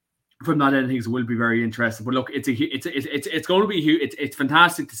from that end, things will be very interesting. But look, it's going to be huge. It's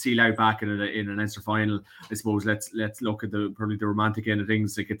fantastic to see Louth back in a Leinster final. I suppose let's look at probably the romantic end of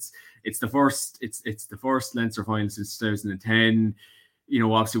things. Like it's the first Leinster final since 2010.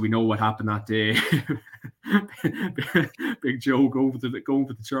 Obviously we know what happened that day. Big Joe going for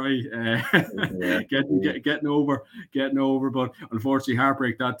the try, getting over, but unfortunately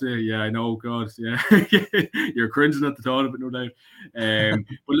heartbreak that day. Yeah, I know. God, yeah, you're cringing at the thought of it, no doubt.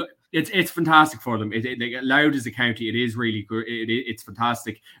 But look, it's fantastic for them. Louth as a county, it is really good. It's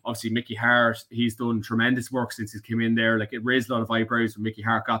fantastic. Obviously, Mickey Hart, he's done tremendous work since he's come in there. Like, it raised a lot of eyebrows when Mickey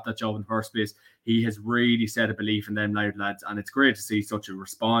Hart got that job in the first place. He has really set a belief in them Louth lads, and it's great to see such a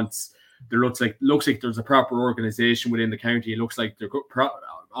response. There looks like there's a proper organisation within the county. It looks like they're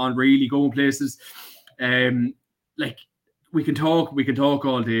on really going places. Like, we can talk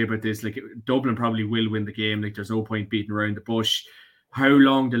all day about this. Like, Dublin probably will win the game. Like, there's no point beating around the bush. How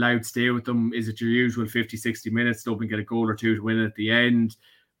long do Louth stay with them? Is it your usual 50, 60 minutes? Dublin get a goal or two to win it at the end.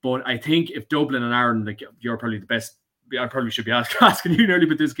 But I think if Dublin and Aaron, like, you're probably the best. I probably should be asking you nearly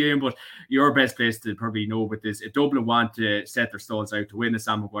about this game, but you're best placed to probably know about this. If Dublin want to set their stalls out to win a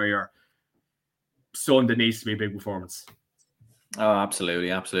Sam Maguire, Sunday needs to be a big performance. Oh, absolutely.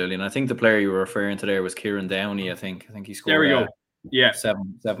 And I think the player you were referring to there was Kieran Downey. I think he scored. There we go. Yeah,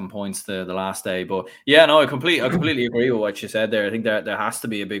 7 points the last day. But yeah, no, I completely agree with what you said there. I think there has to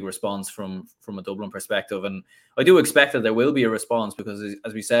be a big response from a Dublin perspective, and I do expect that there will be a response, because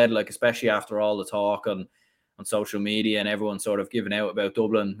as we said, like, especially after all the talk on social media and everyone sort of giving out about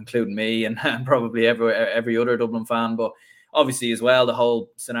Dublin, including me and probably every other Dublin fan, but obviously as well the whole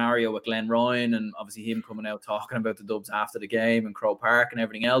scenario with Glenn Ryan, and obviously him coming out talking about the Dubs after the game and Croke Park and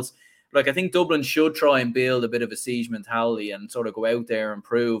everything else. Like, I think Dublin should try and build a bit of a siege mentality and sort of go out there and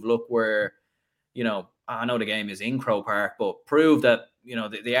prove, look, we're, I know the game is in Croke Park, but prove that,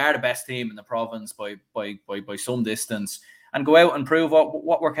 they are the best team in the province by some distance, and go out and prove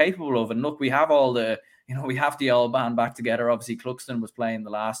what we're capable of. And look, we have all the, we have the old band back together. Obviously, Cluxton was playing the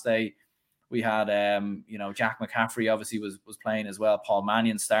last day. We had, Jack McCaffrey obviously was playing as well. Paul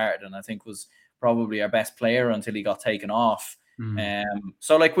Mannion started, and I think was probably our best player until he got taken off.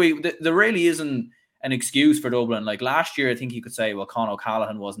 So like there really isn't an excuse for Dublin. Like last year, I think you could say, well, Con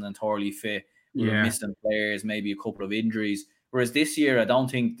O'Callaghan wasn't entirely fit. We were missing players, maybe a couple of injuries. Whereas this year, I don't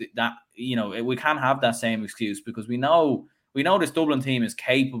think that we can't have that same excuse, because we know this Dublin team is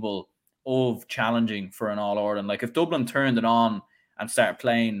capable of challenging for an All-Ireland. Like if Dublin turned it on and started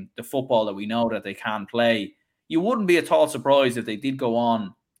playing the football that we know that they can play, you wouldn't be at all surprised if they did go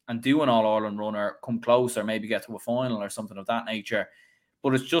on and do an All-Ireland run or come close or maybe get to a final or something of that nature.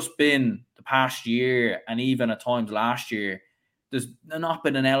 But it's just been the past year, and even at times last year, there's not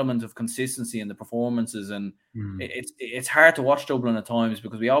been an element of consistency in the performances, and it's hard to watch Dublin at times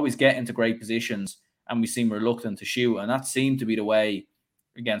because we always get into great positions and we seem reluctant to shoot, and that seemed to be the way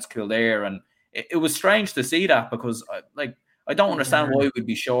against Kildare. And it was strange to see that, because I don't understand why we'd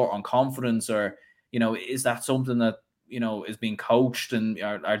be short on confidence, or is that something that is being coached, and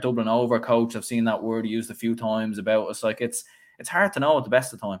our Dublin over coach, I've seen that word used a few times about us. Like it's hard to know at the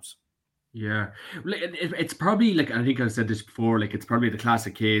best of times. Yeah, it's probably, like, I think I said this before, like it's probably the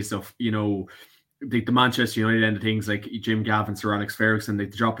classic case of the Manchester United end of things, like Jim Gavin, Sir Alex Ferguson, they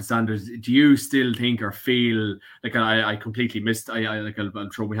drop the standards. Do you still think or feel like I completely missed? I'll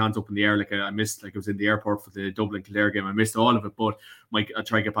throw my hands up in the air. Like I missed, like I was in the airport for the Dublin Kildare game. I missed all of it, but I'll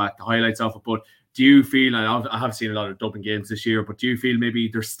try to get back the highlights of it. But do you feel, and I have seen a lot of Dublin games this year, but do you feel maybe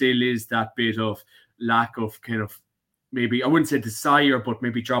there still is that bit of lack of kind of, maybe I wouldn't say desire, but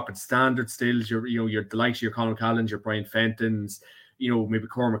maybe dropping standards still? You're the likes of your Conor Callans, your Brian Fentons, maybe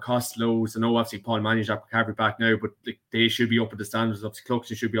Cormac Costello's. I know obviously Paul Mannion, Jack McCaffrey back now, but they should be up at the standards. Obviously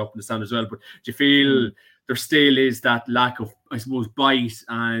Cluxton should be up in the standards as well. But do you feel there still is that lack of, I suppose, bite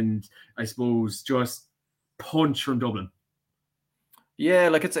and I suppose just punch from Dublin? Yeah,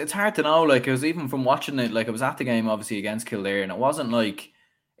 like it's hard to know. Like, because even from watching it, like I was at the game obviously against Kildare, and it wasn't like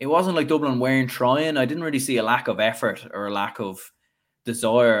Dublin weren't trying. I didn't really see a lack of effort or a lack of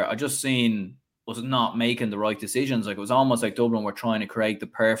desire. I just seen was not making the right decisions. Like it was almost like Dublin were trying to create the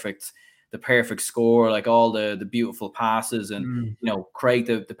perfect score, like all the beautiful passes, and create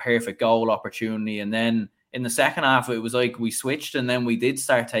the perfect goal opportunity. And then in the second half, it was like we switched, and then we did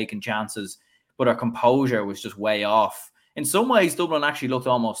start taking chances, but our composure was just way off. In some ways, Dublin actually looked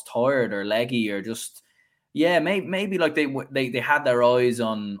almost tired or leggy, or just maybe like they had their eyes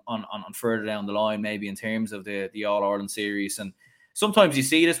on further down the line, maybe in terms of the All Ireland series. And sometimes you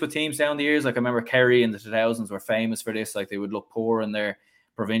see this with teams down the years. Like I remember Kerry in the 2000s were famous for this. Like they would look poor in their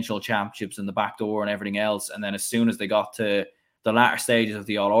provincial championships in the back door and everything else, and then as soon as they got to the latter stages of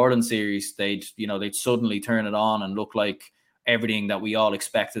the All Ireland series, they'd suddenly turn it on and look like everything that we all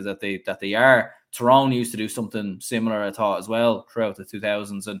expected that they are. Tyrone used to do something similar, I thought, as well throughout the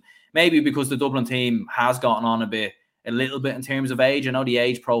 2000s, and maybe because the Dublin team has gotten on a little bit in terms of age. I know the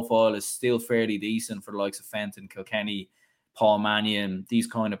age profile is still fairly decent for the likes of Fenton, Kilkenny, Paul Mannion, these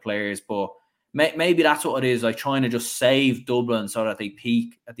kind of players, but maybe that's what it is, like trying to just save Dublin so that they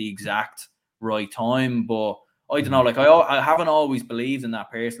peak at the exact right time. But I don't know, like I haven't always believed in that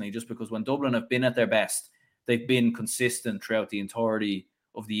personally, just because when Dublin have been at their best, they've been consistent throughout the entirety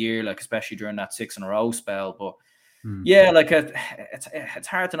of the year, like especially during that 6 in a row spell. But like it's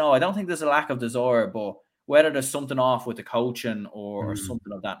hard to know. I don't think there's a lack of desire, but whether there's something off with the coaching or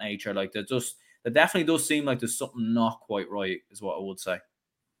something of that nature, like there definitely does seem like there's something not quite right, is what I would say.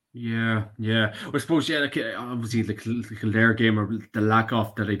 Yeah. I suppose, like obviously the Kildare game, or the lack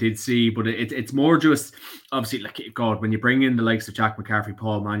of that I did see, but it's more just obviously, like, God, when you bring in the likes of Jack McCaffrey,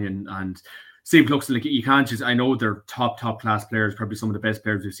 Paul Mannion, and Steve Cluxton, like you can't just, I know they're top class players, probably some of the best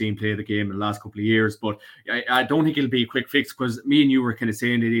players we've seen play the game in the last couple of years, but I don't think it'll be a quick fix, because me and you were kind of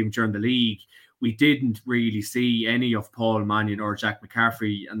saying it even during the league. We didn't really see any of Paul Mannion or Jack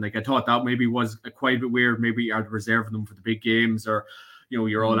McCaffrey, and like I thought that maybe was quite a bit weird. Maybe I'd reserve them for the big games, or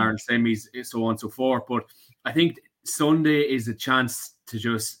your All Ireland semis, so on and so forth. But I think Sunday is a chance to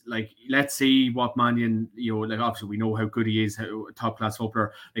just, like, let's see what Mannion, like obviously we know how good he is, how top class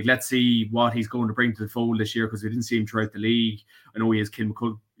footballer. Like, let's see what he's going to bring to the fold this year, because we didn't see him throughout the league. I know he has Kim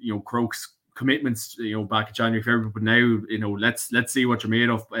Croke's commitments, back in January, February, but now, let's see what you're made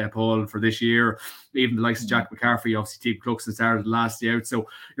of, Paul, for this year. Even the likes of Jack McCaffrey, obviously Steve Cluxton started the last day out. So,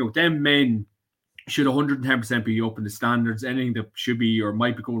 them men should 110% be up in the standards. Anything that should be or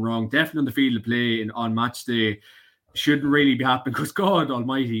might be going wrong, definitely on the field of play on match day, shouldn't really be happening, because God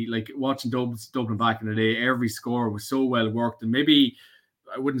almighty, like watching Dublin back in the day, every score was so well worked, and maybe,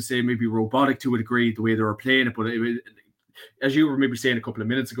 I wouldn't say maybe robotic to a degree, the way they were playing it, but it was, as you were maybe saying a couple of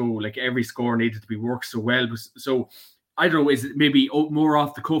minutes ago, like every score needed to be worked so well. So I don't know, is it maybe more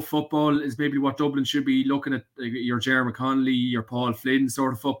off the cuff football is maybe what Dublin should be looking at, like your Jeremy Connolly, your Paul Flynn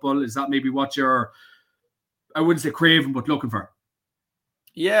sort of football? Is that maybe what you're, I wouldn't say craving, but looking for?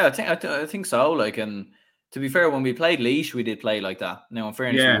 Yeah, I think so. Like, and to be fair, when we played Laois, we did play like that. Now, in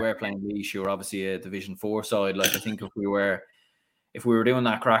fairness, we were playing Laois. You were obviously a Division 4 side. Like, I think if we were doing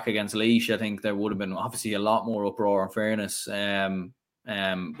that crack against Laois, I think there would have been obviously a lot more uproar. In fairness,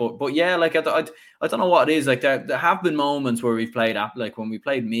 but yeah, like I don't know what it is. Like there have been moments where we've played like when we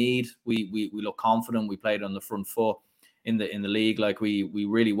played Meath, we looked confident. We played on the front foot in the league. Like we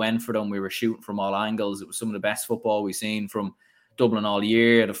really went for them. We were shooting from all angles. It was some of the best football we've seen from Dublin all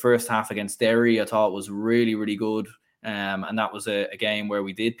year. The first half against Derry, I thought was really, really good. And that was a game where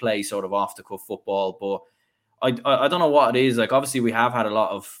we did play sort of off the cuff football. But I don't know what it is. Like obviously we have had a lot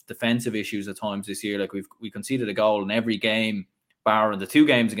of defensive issues at times this year. Like we conceded a goal in every game, barring the 2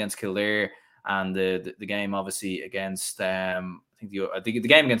 games against Kildare and the game obviously against I think the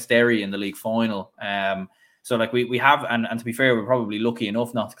game against Derry in the league final. So like we have, and to be fair, we're probably lucky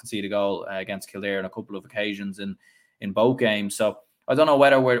enough not to concede a goal against Kildare on a couple of occasions in both games. So I don't know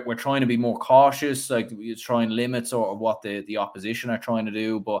whether we're trying to be more cautious, like we try and limit sort of what the opposition are trying to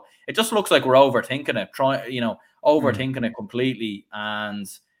do, but it just looks like we're overthinking it, overthinking it completely. And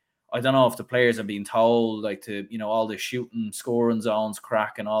I don't know if the players are being told like to, all this shooting, scoring zones,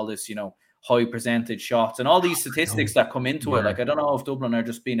 crack, and all this, high percentage shots and all these statistics that come into it. Like I don't know if Dublin are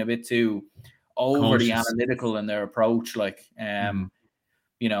just being a bit too overly analytical in their approach. Like, if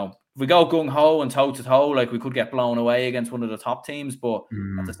we go gung ho and toe to toe, like we could get blown away against one of the top teams. But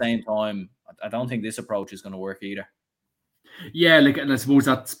at the same time, I don't think this approach is going to work either. Yeah, like, and I suppose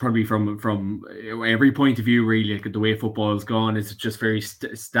that's probably from every point of view, really. Like the way football's gone, it's just very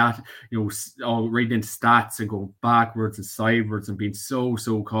all reading into stats and going backwards and sidewards and being so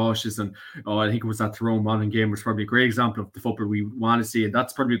cautious. And I think it was that Tyrone Monaghan game was probably a great example of the football we want to see, and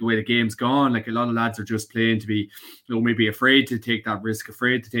that's probably the way the game's gone. Like a lot of lads are just playing to be, maybe afraid to take that risk,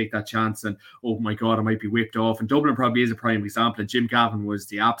 afraid to take that chance, and oh my God, I might be whipped off. And Dublin probably is a prime example. And Jim Gavin was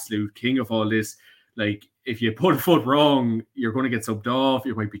the absolute king of all this. Like, if you put a foot wrong, you're going to get subbed off,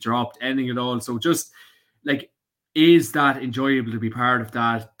 you might be dropped, anything at all. So just like, is that enjoyable to be part of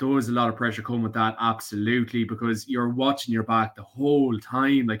that? Does a lot of pressure come with that? Absolutely, because you're watching your back the whole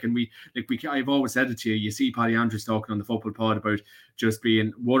time. I've always said it to you. You see Paddy Andrews talking on the football pod about just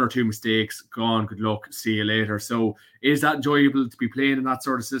being 1 or 2 mistakes, gone, good luck, see you later. So is that enjoyable to be playing in that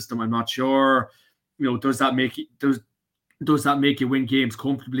sort of system? I'm not sure. Does that make you win games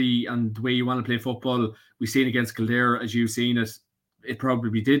comfortably and the way you want to play football? We've seen against Kildare, as you've seen it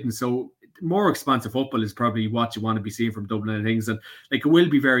probably didn't. So more expansive football is probably what you want to be seeing from Dublin and things. And like, it will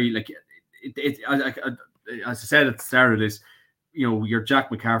be very, like, as I said at the start of this, your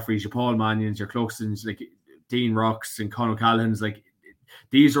Jack McCaffreys, your Paul Mannings, your Cluxtons, like Dean Rocks and Conor Callaghan's, like,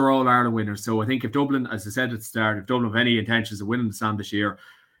 these are all Ireland winners. So I think if Dublin, as I said at the start, if Dublin have any intentions of winning the Sam this year,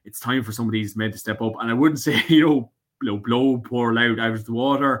 it's time for some of these men to step up. And I wouldn't say, blow poor Louth out of the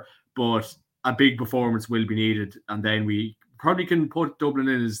water, but a big performance will be needed, and then we probably can put Dublin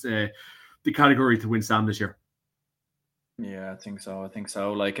in as the category to win Sam this year. Yeah, I think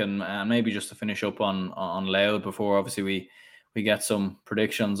so. Like, and maybe just to finish up on Louth before obviously we get some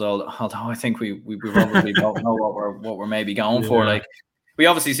predictions. Although I think we probably don't know what we're maybe going for. Like, we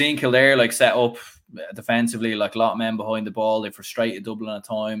obviously seen Kildare like set up defensively, like a lot of men behind the ball. They frustrated Dublin at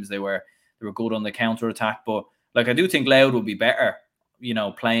times. They were good on the counter attack, but like, I do think Louth would be better,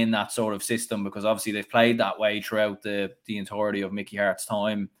 playing that sort of system, because obviously they've played that way throughout the entirety of Mickey Hart's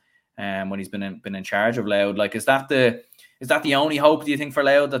time, when he's been in charge of Louth. Like, is that the only hope, do you think, for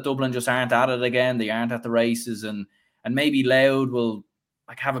Louth, that Dublin just aren't at it again? They aren't at the races, and maybe Louth will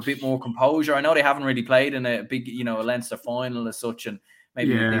like have a bit more composure. I know they haven't really played in a big, a Leinster final as such, and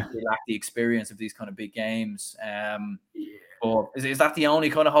maybe they lack the experience of these kind of big games. But is that the only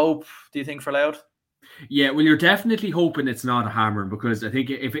kind of hope, do you think, for Louth? Yeah, well, you're definitely hoping it's not a hammering, because I think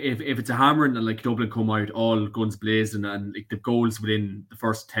if it's a hammering and like Dublin come out all guns blazing and like the goals within the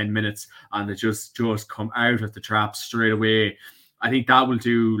first 10 minutes and it just come out of the trap straight away, I think that will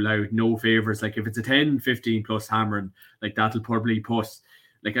do Louth no favours. Like, if it's a 10-15 plus hammering, like, that'll probably put,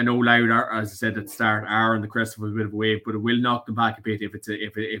 like, I know Louth are, as I said at the start, are on the crest of a bit of a wave, but it will knock them back a bit if it's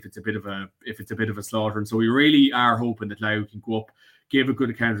a bit of a slaughter. And so we really are hoping that Louth can go up, give a good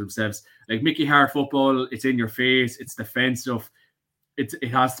account of themselves. Like, Mickey Hart football, it's in your face, it's defensive, it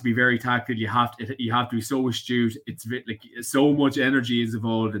has to be very tactical. You have to be so astute. It's like so much energy is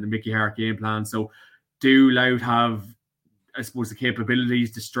involved in the Mickey Hart game plan. So do Louth have, I suppose, the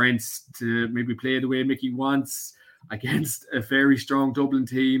capabilities, the strengths to maybe play the way Mickey wants against a very strong Dublin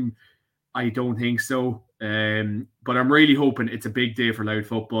team? I don't think so. But I'm really hoping it's a big day for Louth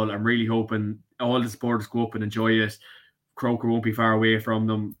football. I'm really hoping all the supporters go up and enjoy it. Croker won't be far away from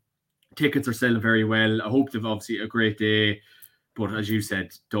them. Tickets are selling very well. I hope they've obviously a great day. But as you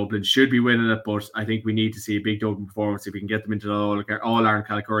said, Dublin should be winning it. But I think we need to see a big Dublin performance if we can get them into the All-Ireland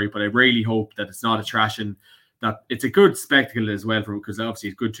category. But I really hope that it's not a trashing, that it's a good spectacle as well, for because obviously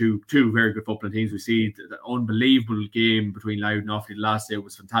it's good two very good football teams. We see the unbelievable game between Louth and Offaly last day. It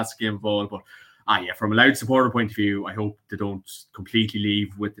was a fantastic game of all. But from a Louth supporter point of view, I hope they don't completely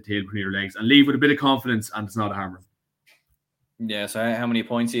leave with the tail between their legs and leave with a bit of confidence, and it's not a hammer. Yeah, so how many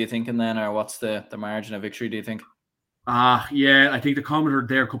points are you thinking then, or what's the margin of victory, do you think? Yeah, I think the commenter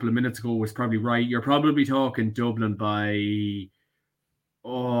there a couple of minutes ago was probably right. You're probably talking Dublin by,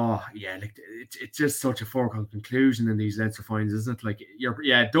 like it's just such a foregone conclusion in these Leinster finals, isn't it? Like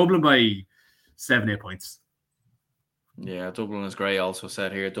Dublin by 7-8 points. Yeah, Dublin is great. Also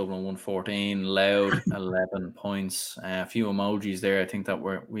said here, Dublin 114, Louth 11 points. A few emojis there. I think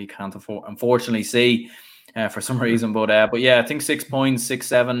that we can't unfortunately see for some reason, but yeah, I think 6 points, 6,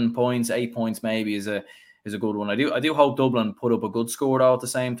 7 points, 8 points maybe is a good one. I do hope Dublin put up a good score though at the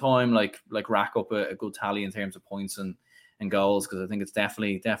same time, like rack up a good tally in terms of points and goals, because I think it's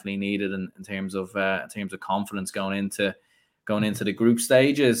definitely needed in terms of confidence going into the group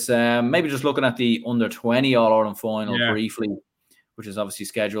stages. Maybe just looking at the under-20 All-Ireland final briefly, which is obviously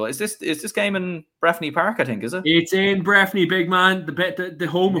scheduled. Is this game in Breffni Park, I think, is it? It's in Breffni, big man, the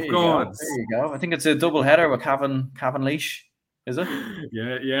home of gods. There you go. I think it's a double header with Cavan Leash. Is it?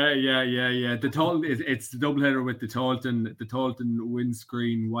 Yeah. It's the doubleheader with the Tailteann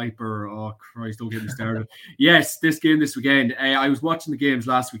windscreen wiper. Oh Christ, don't get me started. Yes, this game this weekend. I was watching the games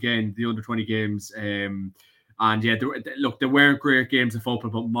last weekend, the under-20 games. And yeah, they weren't great games of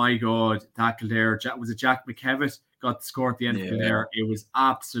football, but my God, that Kildare, was it Jack McKevitt got the score at the end of Kildare? It was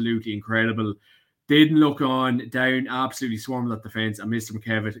absolutely incredible. Didn't look down, absolutely swarmed that defence, and Mr.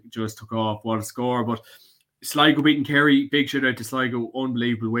 McKevitt just took off. What a score. But Sligo beating Kerry, big shout out to Sligo,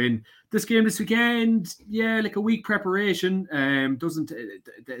 unbelievable win. This game this weekend, like a week preparation. They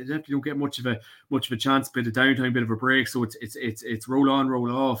definitely don't get much of a chance, bit of downtime, bit of a break. So it's roll on,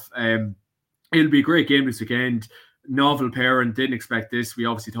 roll off. It'll be a great game this weekend. Novel pairing, didn't expect this. We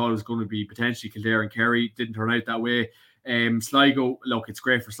obviously thought it was going to be potentially Kildare and Kerry. Didn't turn out that way. Sligo, look, it's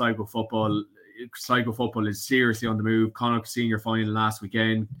great for Sligo football. Sligo football is seriously on the move. Connacht senior final last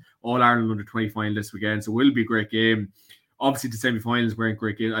weekend, All Ireland under-20 final this weekend, so it will be a great game. Obviously, the semi-finals weren't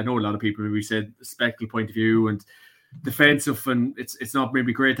great games. I know a lot of people maybe said spectacle point of view and defensive, and it's not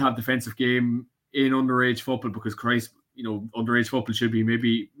maybe great to have defensive game in underage football because Christ, underage football should be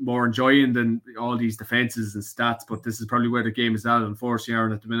maybe more enjoying than all these defenses and stats. But this is probably where the game is at, unfortunately,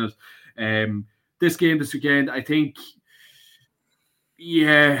 Aaron, at the minute. This game this weekend, I think.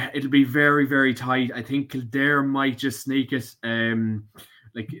 Yeah, it'll be very, very tight. I think Kildare might just sneak it.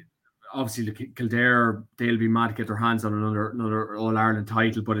 Obviously, Kildare, they'll be mad to get their hands on another All-Ireland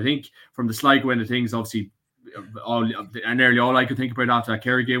title. But I think from the Sligo end of things, obviously, nearly all I could think about after that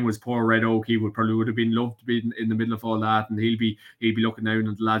Kerry game was poor Red Oak. He would have been loved to be in the middle of all that, and he'll be looking down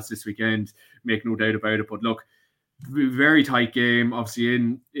on the lads this weekend. Make no doubt about it. But look, very tight game.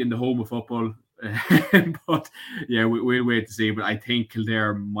 Obviously, in the home of football. But yeah, we'll wait to see. But I think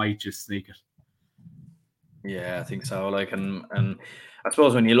Kildare might just sneak it. Yeah, I think so. And I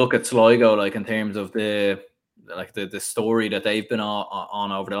suppose when you look at Sligo, in terms of the story that they've been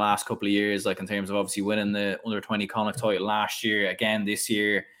on over the last couple of years, in terms of obviously winning the under-20 Connacht title last year, again this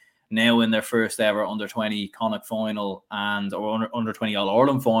year, now in their first ever under-20 Connacht final or under-20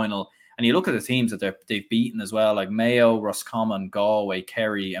 All-Ireland final. And you look at the teams that they've beaten as well, like Mayo, Roscommon, Galway,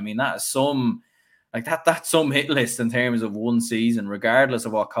 Kerry. I mean, that is some. That's some hit list in terms of one season, regardless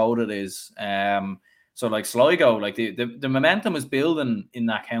of what code it is. So Sligo, the momentum is building in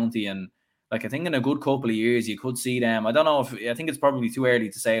that county, and I think in a good couple of years you could see them. I don't know I think it's probably too early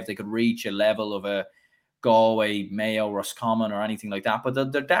to say if they could reach a level of a Galway, Mayo, Roscommon or anything like that.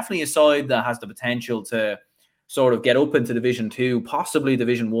 But they're definitely a side that has the potential to sort of get up into Division 2, possibly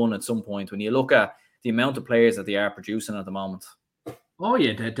Division 1 at some point. When you look at the amount of players that they are producing at the moment. Oh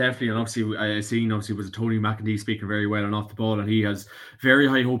yeah, definitely, and obviously was Tony McEntee speaking very well and off the ball, and he has very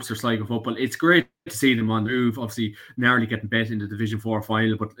high hopes for Sligo football. It's great to see them on the move. Obviously, narrowly getting bet in the Division 4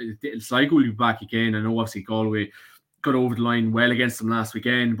 final, but Sligo will be back again. I know obviously Galway got over the line well against them last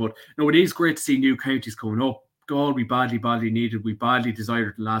weekend, but no, it is great to see new counties coming up. Galway badly needed. We badly desired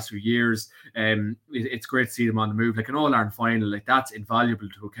it in the last few years. It's great to see them on the move. An All-Ireland final, that's invaluable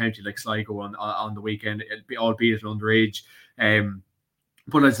to a county like Sligo on the weekend, albeit an underage.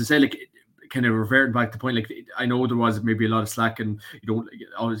 But as I say, kind of reverting back to the point, like I know there was maybe a lot of slack, and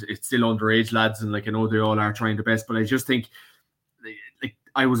it's still underage lads, and like I know they all are trying their best, but I just think like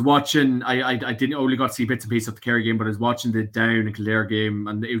I was watching, I didn't only got to see bits and pieces of the Kerry game, but I was watching the Down and Kildare game,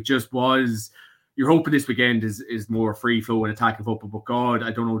 and it just was. You're hoping this weekend is more free flow and attacking football, but God,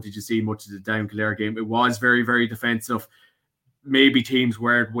 I don't know. Did you see much of the Down Kildare game? It was very, very defensive. Maybe teams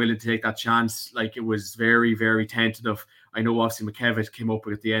weren't willing to take that chance. Like it was very, very tentative. I know obviously McKevitt came up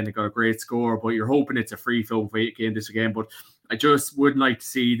at the end and got a great score, but you're hoping it's a free flow game this again. But I just wouldn't like to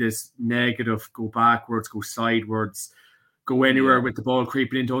see this negative go backwards, go sidewards, go anywhere with the ball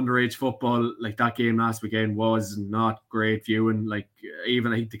creeping into underage football. Like that game last weekend was not great viewing. Like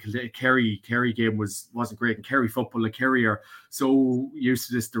even I think the Kerry game wasn't great. And Kerry football, like Kerry are so used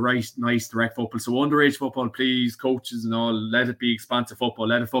to this nice direct football. So underage football, please, coaches and all, let it be expansive football.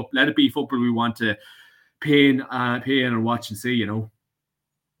 Let it be football we want to pay in and watch and see.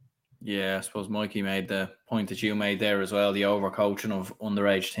 Yeah, I suppose Mikey made the point that you made there as well. The overcoaching of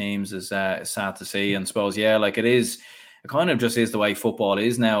underage teams is sad to see, and I suppose like it is. It kind of just is the way football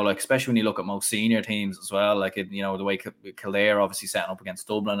is now, like especially when you look at most senior teams as well, like the way Kildare obviously setting up against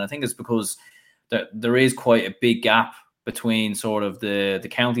Dublin. I think it's because there is quite a big gap between sort of the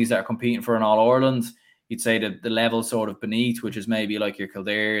counties that are competing for an All-Ireland. You'd say that the level sort of beneath, which is maybe like your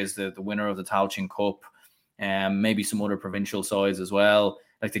Kildare is the winner of the Tailteann Cup, maybe some other provincial sides as well.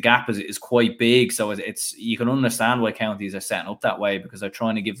 Like the gap is quite big, so it's you can understand why counties are setting up that way, because they're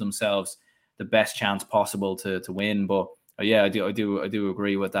trying to give themselves the best chance possible to win. But I do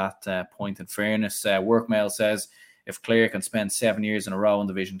agree with that point. In fairness, Workmail says if Clare can spend 7 years in a row in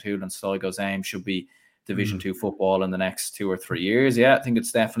Division 2, then Sligo's aim should be Division 2 football in the next 2 or 3 years. Yeah, I think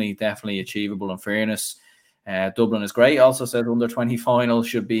it's definitely achievable. In fairness, Dublin is great. Also said under 20 final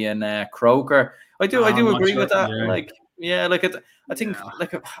should be in Croker. I do agree with that. I think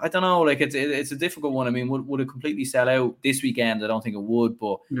I don't know. Like it's a difficult one. I mean, would it completely sell out this weekend? I don't think it would.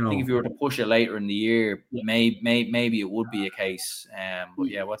 But I think if you were to push it later in the year, maybe it would be a case. But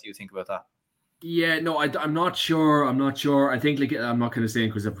yeah, what do you think about that? Yeah, no, I'm not sure. I think I'm not going to say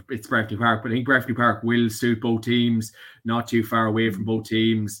because it's Breffni Park, but I think Breffni Park will suit both teams. Not too far away from both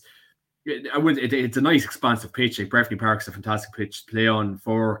teams. It's a nice expansive pitch. Like Breffni Park's a fantastic pitch to play on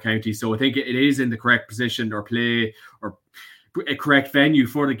for county, so I think it is in the correct position or a correct venue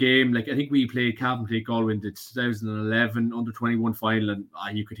for the game. Like I think we played Cavan played Galway in the 2011 under-21 final,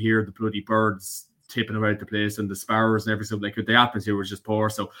 and you could hear the bloody birds tipping about the place and the sparrows and everything. Like the atmosphere was just poor.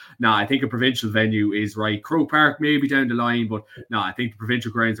 So I think a provincial venue is right. Crow Park maybe down the line, but I think the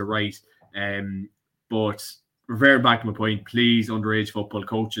provincial grounds are right. But reverting back to my point, please, underage football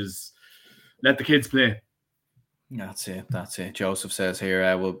coaches, let the kids play. That's it. Joseph says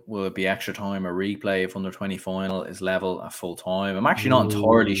here, will it be extra time or replay if under 20 final is level at full time? I'm actually not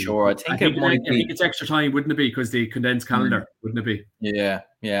entirely sure. I think it's extra time, wouldn't it be? Because the condensed calendar, wouldn't it be? Yeah.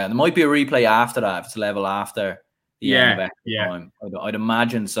 There might be a replay after that if it's level after the end of extra time. I'd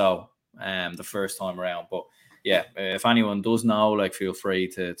imagine so. The first time around, but yeah, if anyone does know, like feel free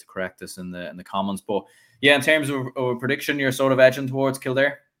to correct us in the comments. But yeah, in terms of a prediction, you're sort of edging towards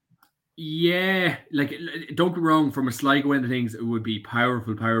Kildare. Yeah, like don't get me wrong, from a Sligo end of things, it would be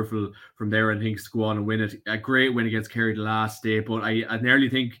powerful from there and things to go on and win it. A great win against Kerry the last day, but I nearly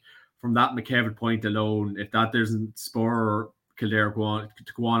think from that McKevitt point alone, if that doesn't spur Kildare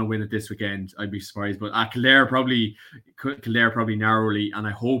to go on and win it this weekend, I'd be surprised. But Kildare probably narrowly, and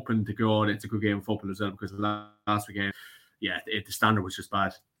I hoping to God it's a good game of football as well, because last weekend, the standard was just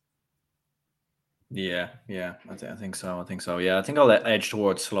bad. Yeah, I think so. Yeah, I think I'll edge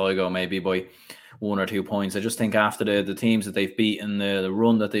towards Sligo maybe by 1 or 2 points. I just think after the teams that they've beaten, the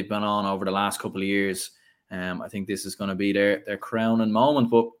run that they've been on over the last couple of years, I think this is going to be their crowning moment.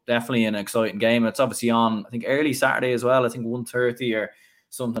 But definitely an exciting game. It's obviously on, I think, early Saturday as well. I think 1:30 or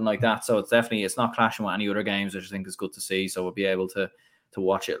something like that. So it's not clashing with any other games, which I think is good to see. So we'll be able to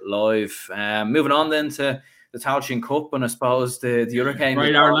watch it live. Moving on then to the Tailteann Cup, and I suppose the other game.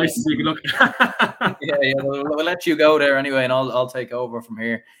 Right, our license, you can look. yeah, we'll let you go there anyway, and I'll take over from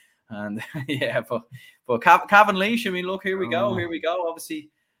here. And but Cavan Laois, I mean, look, here we go. Obviously,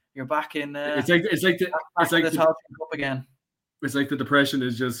 you're back in. It's like the Tailteann Cup again. It's like the depression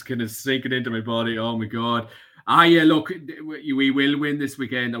is just kind of sinking into my body. Oh my God. Yeah, look, we will win this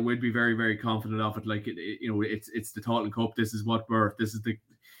weekend. I would be very, very confident of it. Like it's the Tailteann Cup. This is what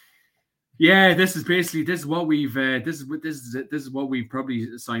we've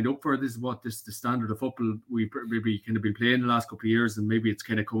probably signed up for. This is the standard of football we've maybe kind of been playing the last couple of years, and maybe it's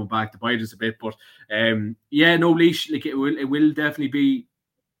kind of coming back to bite us a bit. But Laois, like it will definitely be.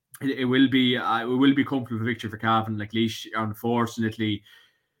 It will be comfortable victory for Cavan. Like Laois, unfortunately,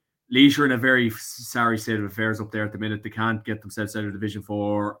 Laois are in a very sorry state of affairs up there at the minute. They can't get themselves out of Division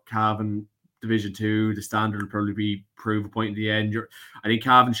 4. Cavan, Division 2, the standard will probably prove a point in the end. I think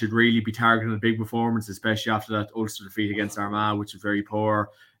Cavan should really be targeting a big performance, especially after that Ulster defeat against Armagh, which was very poor.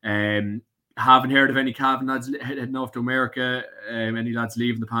 Haven't heard of any Cavan lads heading off to America, any lads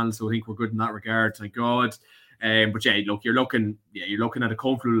leaving the panel, so I think we're good in that regard, thank God. But yeah, look, you're looking at a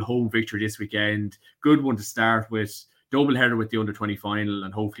comfortable home victory this weekend. Good one to start with. Double header with the under-20 final,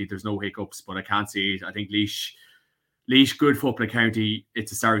 and hopefully there's no hiccups, but I can't see it. I think Laois, good football county.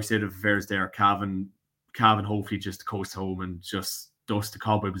 It's a sorry state of affairs there. Cavan hopefully just coast home and just dust the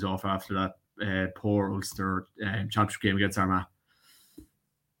cobwebs off after that poor Ulster championship game against Armagh.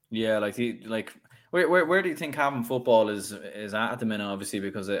 Yeah, where do you think Cavan football is at the minute? Obviously,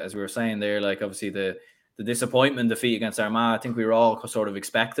 because as we were saying there, like obviously the disappointment defeat against Armagh, I think we were all sort of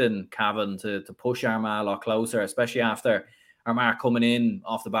expecting Cavan to push Armagh a lot closer, especially after Armagh coming in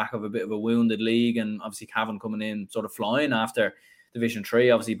off the back of a bit of a wounded league, and obviously Cavan coming in sort of flying after Division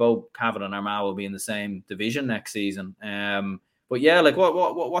 3. Obviously, both Cavan and Armagh will be in the same division next season. But yeah, like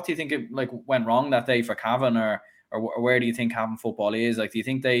what do you think went wrong that day for Cavan, or where do you think Cavan football is? Like, do you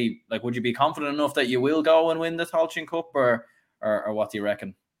think would you be confident enough that you will go and win the Tailteann Cup, or what do you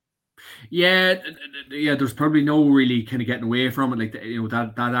reckon? Yeah, there's probably no really kind of getting away from it. Like,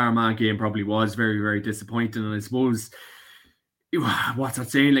 that Armagh game probably was very, very disappointing. And I suppose, what's that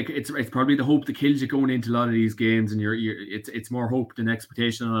saying? Like, it's probably the hope that kills you going into a lot of these games, and it's more hope than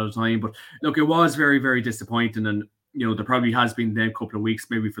expectation a lot of the time. But look, it was very, very disappointing, and there probably has been a couple of weeks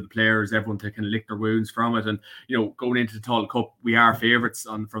maybe for the players, everyone to kind of lick their wounds from it. And going into the Tailteann Cup, we are favourites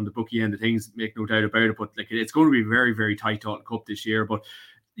from the bookie end of things, make no doubt about it. But like, it's going to be a very, very tight Tailteann Cup this year. But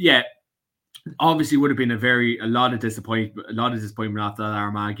yeah, obviously would have been a lot of disappointment after that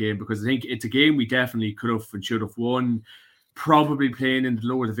Armagh game, because I think it's a game we definitely could have and should have won. Probably playing in the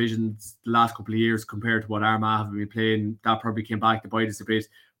lower divisions the last couple of years compared to what Armagh have been playing, that probably came back to bite us a bit.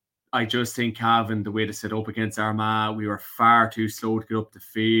 I just think Cavan, the way to set up against Armagh, we were far too slow to get up the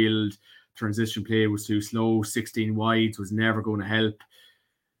field. Transition play was too slow. 16 wides was never going to help.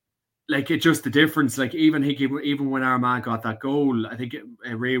 Like, it's just the difference. Like, even when Armagh got that goal, I think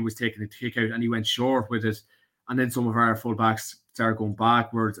Ray was taking a kick out and he went short with it, and then some of our fullbacks started going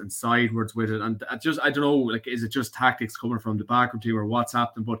backwards and sidewards with it. And I don't know, like, is it just tactics coming from the backroom team or what's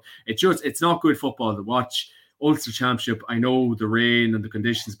happening? But it's not good football to watch. Ulster Championship, I know the rain and the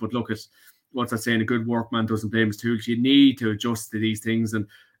conditions, but look at what's that saying? A good workman doesn't blame his tools. You need to adjust to these things, and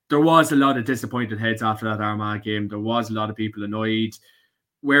there was a lot of disappointed heads after that Armagh game. There was a lot of people annoyed.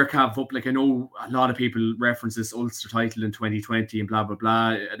 Where Cav up, like, I know a lot of people reference this Ulster title in 2020 and blah blah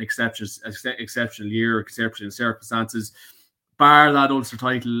blah, an exceptional year, exceptional circumstances. Bar that Ulster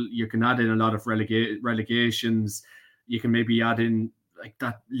title, you can add in a lot of relegations. You can maybe add in like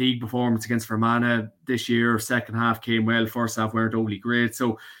that league performance against Fermanagh this year. Second half came well, first half weren't overly great.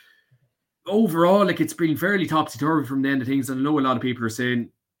 So overall, like, it's been fairly topsy-turvy from the end of things. And I know a lot of people are saying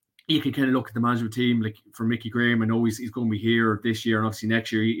you can kind of look at the management team, like for Mickey Graham. I know he's going to be here this year, and obviously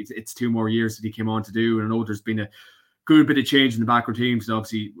next year it's 2 more years that he came on to do. And I know there's been a good bit of change in the backroom teams. So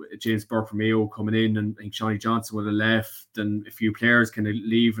obviously James Burke from Mayo coming in, and I think Shawnee Johnson would have left, and a few players can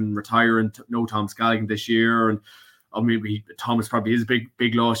leave and retire, and no Tom Scalligan this year. And maybe Thomas probably is a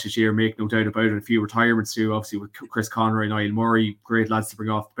big loss this year, make no doubt about it. A few retirements too, obviously with Chris Conroy and Niall Murray, great lads to bring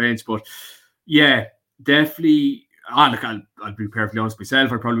off the bench. But yeah, definitely. Look, I'll be perfectly honest with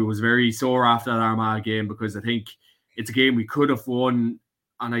myself. I probably was very sore after that Armagh game, because I think it's a game we could have won.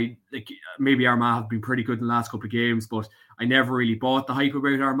 And maybe Armagh have been pretty good in the last couple of games, but I never really bought the hype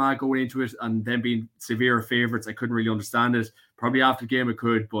about Armagh going into it, and them being severe favourites. I couldn't really understand it. Probably after the game I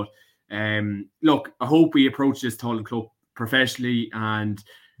could, but look, I hope we approach this Tailteann Club professionally and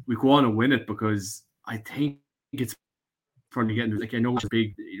we go on and win it, because I think it's probably getting, like, I know it's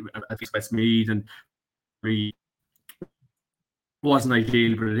big at Westmeath and really wasn't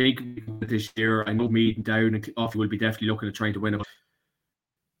ideal, but I think this year, I know Meath and Down and Offaly will be definitely looking at trying to win it.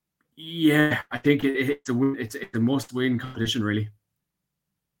 Yeah, I think it's a must-win competition, really.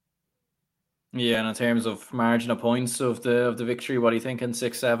 Yeah, and in terms of margin of points of the victory, what are you thinking?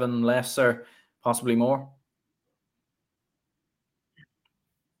 6-7 less, or possibly more?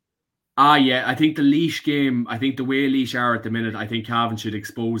 Yeah, I think the Laois game, I think the way Laois are at the minute, I think Cavan should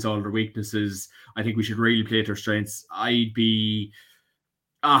expose all their weaknesses. I think we should really play to their strengths. I'd be...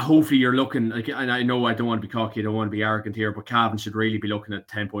 hopefully you're looking, like, and I know I don't want to be cocky, I don't want to be arrogant here, but Cavan should really be looking at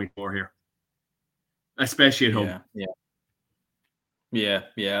 10.4 here. Especially at home. Yeah. Yeah.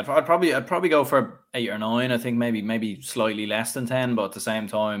 I'd probably go for 8 or 9. I think maybe slightly less than 10, but at the same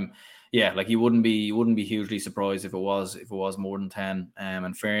time, yeah, like you wouldn't be hugely surprised if it was more than 10.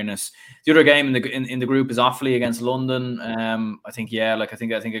 In fairness, the other game in the group is Offaly against London. I think I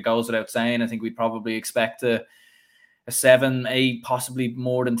think it goes without saying. I think we'd probably expect a 7, 8, possibly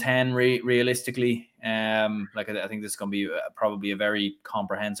more than 10 realistically. I think this is going to be probably a very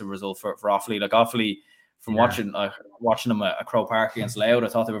comprehensive result for Offaly. Like Offaly, from watching them at Croke Park against Louth, I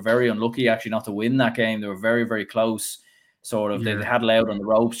thought they were very unlucky actually not to win that game. They were very, very close. Sort of, they had Louth on the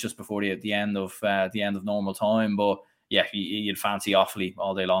ropes just before the end of normal time. But yeah, you'd fancy Offaly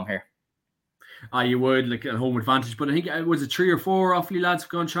all day long here. You would, like a home advantage, but I think it was 3 or 4 Offaly lads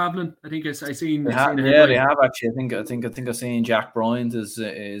have gone travelling. I think I seen. They have actually. I think I've seen Jack Bryant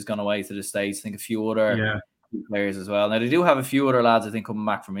is gone away to the States. I think a few other players as well. Now they do have a few other lads I think coming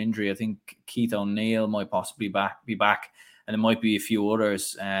back from injury. I think Keith O'Neill might possibly be back, and there might be a few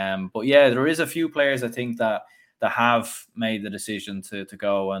others. But yeah, there is a few players I think that have made the decision to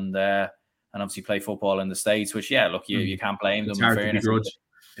go and obviously play football in the States. Which look, you can't blame them. In fairness,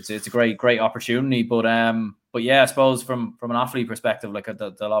 it's a great opportunity, but yeah, I suppose from an Offaly perspective, like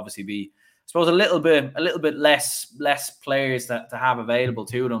there'll obviously be, I suppose, a little bit less players to have available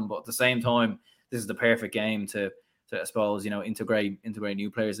to them, but at the same time, this is the perfect game to I suppose integrate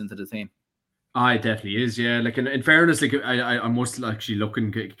new players into the team. It definitely is, yeah. Like in fairness, like I must actually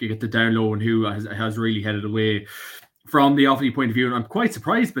looking to get the down low and who has really headed away from the Offaly point of view, and I'm quite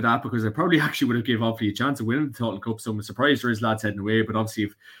surprised by that because I probably actually would have given Offaly a chance of winning the Tailteann Cup. So I'm surprised there is lads heading away, but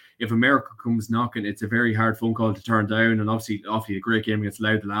obviously if America comes knocking, it's a very hard phone call to turn down. And obviously Offaly, a great game against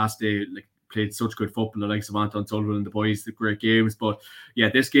Louth the last day, like played such good football, the likes of Anton Sullivan and the boys, the great games. But yeah,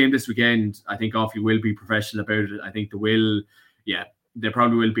 this game this weekend, I think Offaly will be professional about it. I think they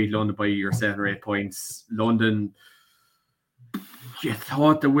probably will beat London by 7 or 8 points. London, you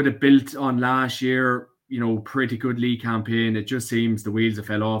thought they would have built on last year, pretty good league campaign. It just seems the wheels have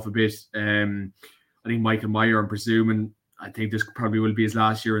fell off a bit. I think Michael Meyer, I'm presuming, I think this probably will be his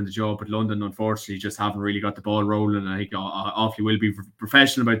last year in the job, but London, unfortunately, just haven't really got the ball rolling. I think Offaly will be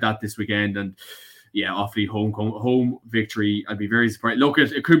professional about that this weekend. And yeah, Offaly home victory. I'd be very surprised. Look,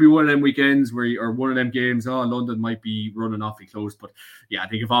 it could be one of them weekends or one of them games. London might be running Offaly close, but yeah, I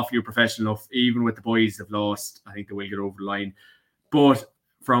think if Offaly are professional enough, even with the boys they've lost, I think they will get over the line. But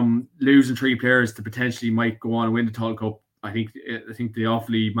from losing 3 players to potentially might go on and win the Tailteann Cup, I think the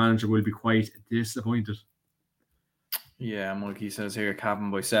Offaly manager will be quite disappointed. Yeah, Mikey says here,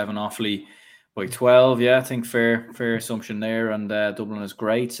 Cavan by 7, Offaly by 12. Yeah, I think fair assumption there. And Dublin is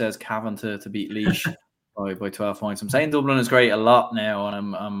great, says Cavan to beat Laois by 12 points. I'm saying Dublin is great a lot now,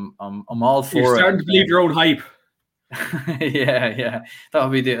 and I'm all for it. You're starting to believe your own hype. yeah, that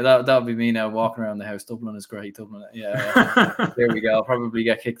would be me now walking around the house. Dublin is great. Dublin, yeah. There we go. I'll probably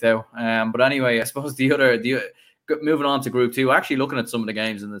get kicked out. But anyway, I suppose moving on to Group 2, actually looking at some of the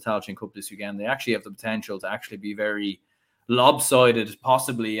games in the Tailteann Cup this weekend, they actually have the potential to actually be very lopsided,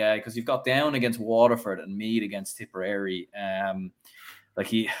 possibly, because you've got Down against Waterford and Meath against Tipperary.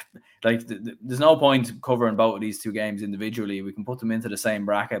 There's no point covering both of these two games individually. We can put them into the same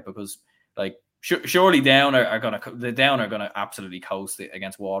bracket because, surely Down are gonna absolutely coast it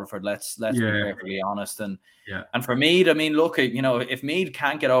against Waterford. Let's be perfectly honest. And for Meath, I mean, look, if Meath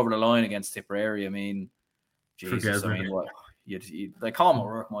can't get over the line against Tipperary, I mean, Jesus, they call them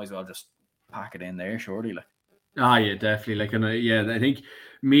work, might as well just pack it in there, surely. Yeah, definitely. I think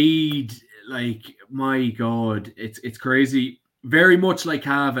Meath, my God, it's crazy. Very much like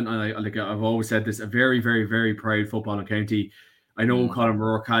Cavan, and I've always said this, a very, very, very proud footballing county. I know Colin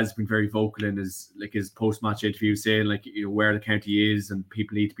Rourke has been very vocal in his post-match interview, saying where the county is and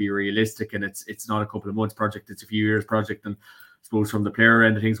people need to be realistic, and it's not a couple of months project, it's a few years project. And I suppose from the player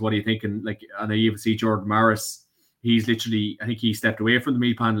end of things, what are you thinking? And I even see Jordan Maris. He's literally, I think he stepped away from the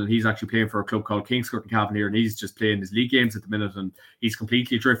Meath panel and he's actually playing for a club called Kingscourt in Cavan here, and he's just playing his league games at the minute, and he's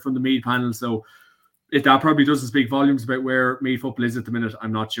completely adrift from the Meath panel. So if that probably doesn't speak volumes about where Meath football is at the minute,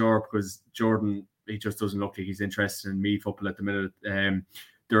 I'm not sure, because Jordan, he just doesn't look like he's interested in Meath football at the minute.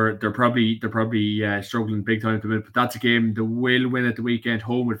 They're probably struggling big time at the minute, but that's a game they will win at the weekend.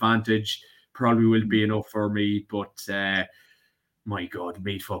 Home advantage probably will be enough for Meath, but my God,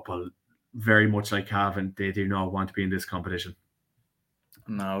 Meath football, very much like Cavan, they do not want to be in this competition.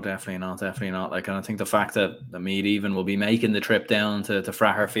 No, definitely not. And I think the fact that the Meath even will be making the trip down to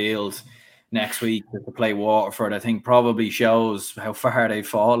Fraher Field next week to play Waterford, I think probably shows how far they've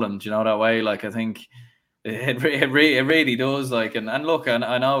fallen. Do you know that way? I think it really does. And look, and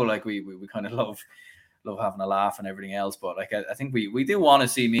I know we kind of love love having a laugh and everything else. But like I think we do want to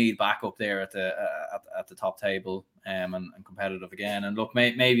see Meath back up there at the top table and competitive again. And look,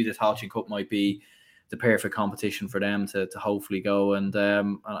 maybe the Tailteann Cup might be the perfect competition for them to hopefully go and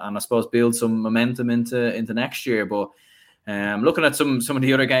I suppose build some momentum into next year. But looking at some of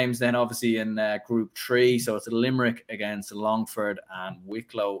the other games then, obviously in Group 3, so it's Limerick against Longford and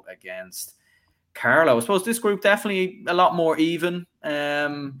Wicklow against Carlow. I suppose this group definitely a lot more even.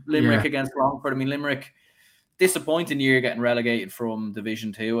 Limerick against Longford. I mean, Limerick, disappointing year getting relegated from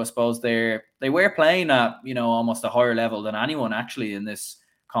Division 2. I suppose they were playing at, almost a higher level than anyone actually in this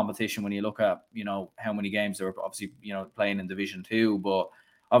competition when you look at, how many games they were obviously, playing in Division 2. But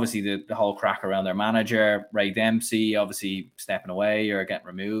obviously the whole crack around their manager, Ray Dempsey, obviously stepping away or getting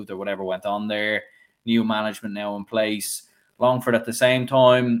removed or whatever went on there. New management now in place. Longford at the same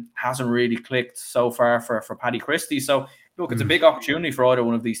time hasn't really clicked so far for Paddy Christie. So look, it's a big opportunity for either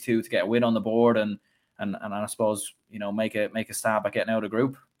one of these two to get a win on the board and I suppose, make a stab at getting out of the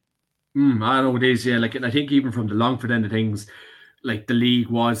group. I know it is, yeah. Like, and I think even from the Longford end of things, like the league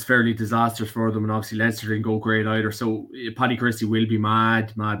was fairly disastrous for them, and obviously Leinster didn't go great either. So Paddy Christie will be mad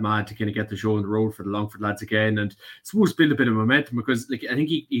to kind of get the show on the road for the Longford lads again, and supposed to build a bit of momentum because, like, I think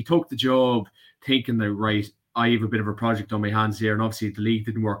he took the job thinking that, right, I have a bit of a project on my hands here, and obviously the league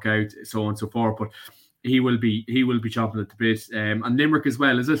didn't work out, so on and so forth. But he will be chomping at the bit. And Limerick as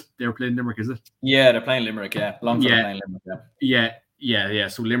well, is it? They're playing Limerick, is it? Yeah, they're playing Limerick. Yeah, Longford are playing Limerick. Yeah.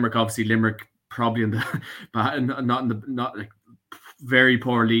 So Limerick probably in the not like very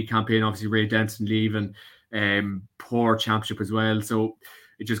poor league campaign. Obviously Ray Denson leaving, poor championship as well. So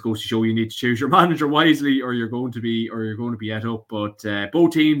it just goes to show you need to choose your manager wisely, or you're going to be at up. But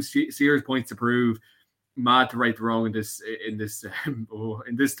both teams serious points to prove. Mad to right the wrong in this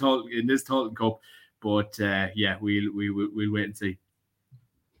Tailteann Cup, but we'll wait and see.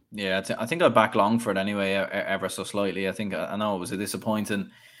 Yeah, I think I'll back Longford anyway, ever so slightly. I know it was a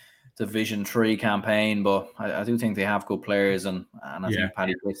disappointing Division 3 campaign, but I do think they have good players, and I think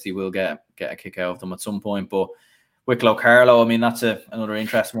Paddy Christie will get a kick out of them at some point. But Wicklow Carlow, I mean, that's another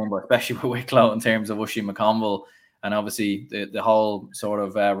interesting one, but especially with Wicklow in terms of Oisin McConville and obviously the whole sort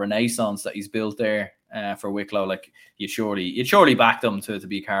of renaissance that he's built there. For Wicklow, like you'd surely back them to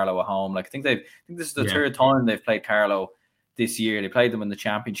beat Carlow at home. Like I think this is the third time they've played Carlow this year. They played them in the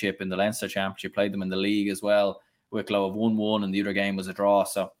championship, in the Leinster Championship, played them in the league as well. Wicklow have 1-1 and the other game was a draw.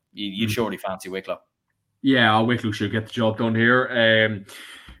 So you'd surely fancy Wicklow. Yeah, Wicklow should get the job done here.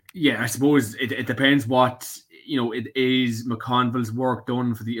 I suppose it depends what, it is McConville's work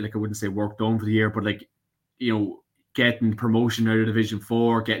done for the, like I wouldn't say work done for the year, but like, getting promotion out of Division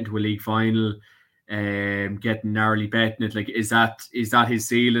 4, getting to a league final, getting narrowly betting it, like is that his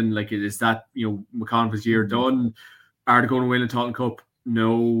ceiling? Like is that McConville's year done? Are they going to win a Tailteann Cup?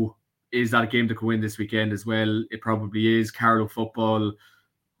 No. Is that a game that could win this weekend as well? It probably is. Carlow football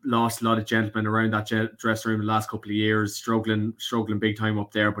lost a lot of gentlemen around that dressing room in the last couple of years, struggling big time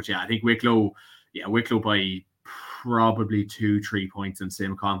up there. But I think Wicklow by probably 2-3 points, and say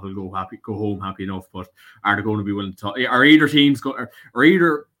McConville go home happy enough. But are they going to be willing to? Are either teams or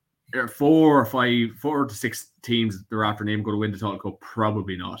either 4 to 6 teams they're after name going to win the Tailteann Cup?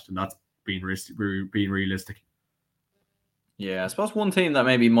 Probably not, and that's being realistic. Yeah, I suppose one team that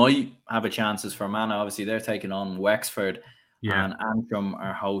maybe might have a chance is Fermanagh. Obviously, they're taking on Wexford, and Antrim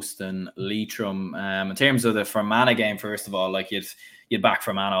are hosting Leitrim. In terms of the Fermanagh game, first of all, like you'd back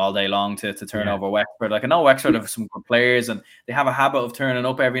Fermanagh all day long to turn over Wexford. Like I know Wexford have some good players, and they have a habit of turning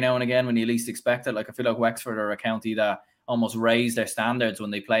up every now and again when you least expect it. Like I feel like Wexford are a county that almost raise their standards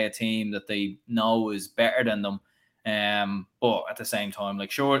when they play a team that they know is better than them. But at the same time, like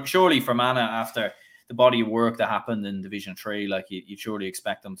surely Fermanagh, after the body of work that happened in Division 3, like you'd surely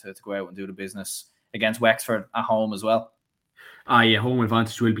expect them to go out and do the business against Wexford at home as well. Home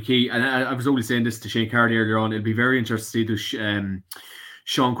advantage will be key. And I was only saying this to Shane Carty earlier on. It'll be very interesting to see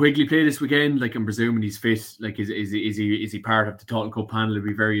Sean Quigley play this weekend. Like I'm presuming he's fit. Like is he part of the Tailteann Cup panel? It'll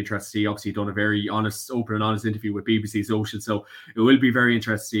be very interesting to see. Obviously, done a very open and honest interview with BBC Social, so it will be very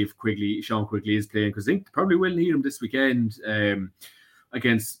interesting to see if Sean Quigley is playing, because I think they probably will need him this weekend.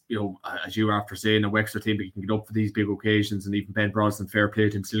 Against, as you were after saying, a Wexford team that can get up for these big occasions, and even Ben Brosnan, fair play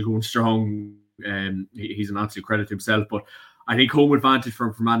to him, still going strong. He's an absolute credit to himself. But I think home advantage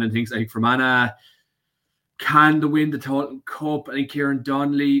from Fermanagh and things. I think Fermanagh can win the Tailteann Cup. I think Kieran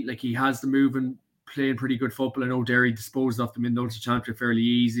Donnelly, like he has the move and playing pretty good football. I know Derry disposed of them in the Ulster Championship fairly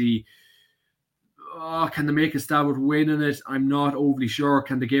easy. Can they make a stab at winning it? I'm not overly sure.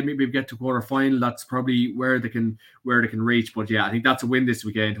 Can they maybe get to quarter final? That's probably where they can reach. But I think that's a win this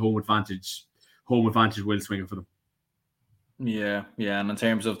weekend. Home advantage will swing it for them. Yeah, and in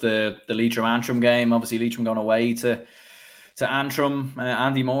terms of the Leitrim Antrim game, obviously Leitrim going away to Antrim,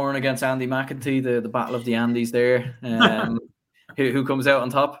 Andy Moran against Andy McEntee, the battle of the Andes there. Who comes out on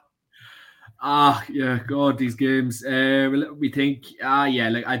top? God, these games. We think,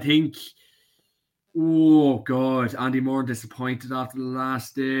 I think. Oh God, Andy Moran disappointed after the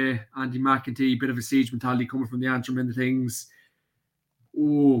last day. Andy McEntee, bit of a siege mentality coming from the Antrim into things.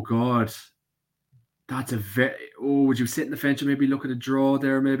 Oh God, that's a very. Oh, would you sit in the fence and maybe look at a draw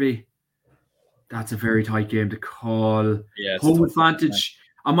there? Maybe that's a very tight game to call. Yeah, home advantage.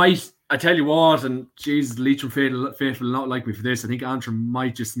 I tell you what, and Jesus, Leitrim faithful not like me for this. I think Antrim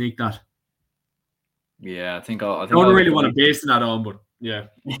might just sneak that. Yeah, I think I don't really want to base that on, but yeah.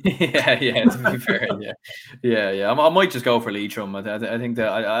 yeah. To be fair, yeah. I might just go for Leitrim. I think that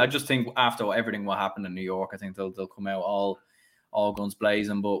I just think after everything what happened in New York, I think they'll come out all guns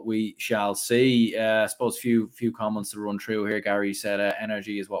blazing. But we shall see. I suppose few comments to run through here. Gary said,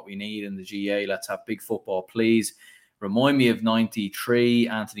 "Energy is what we need in the GA. Let's have big football, please." Remind me of '93,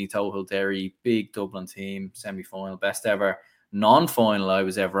 Anthony Tohill, Derry, big Dublin team, semi-final, best ever non-final I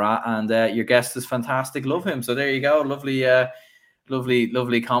was ever at, and your guest is fantastic. Love him. So there you go. Lovely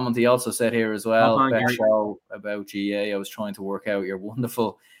comment. He also said here as well, best show about GA. I was trying to work out your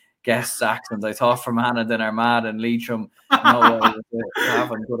wonderful guest's accent. I thought from Anna then Armagh and Leitrim,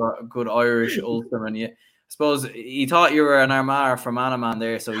 having good Irish Ulster, and I suppose he thought you were an Armagh from Anna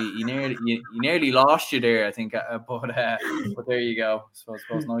there, so he nearly lost you there, I think. But there you go. I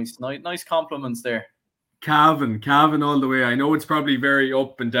suppose nice compliments there. Cavan all the way. I know it's probably very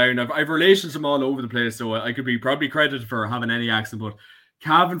up and down. I've relations from all over the place, so I could be probably credited for having any accent, but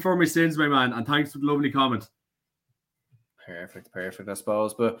Cavan for my sins, my man, and thanks for the lovely comment. Perfect, I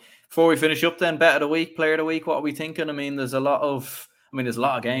suppose. But before we finish up then, bet of the week, player of the week, what are we thinking? I mean, there's a lot of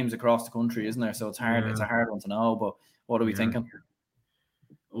games across the country, isn't there? So it's hard. Yeah. It's a hard one to know, but what are we thinking?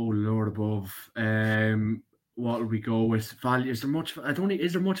 Oh Lord above. What will we go with? Value? Is there much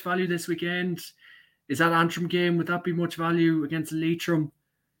value this weekend? Is that Antrim game? Would that be much value against Leitrim?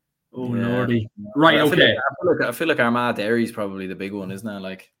 Oh yeah. Lordy! Right, okay. I feel like Armagh Derry is probably the big one, isn't it?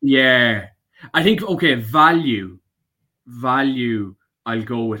 Like, yeah, I think value. I'll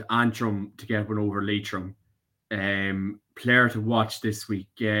go with Antrim to get one over Leitrim. Player to watch this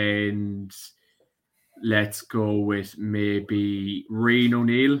weekend. Let's go with maybe Rian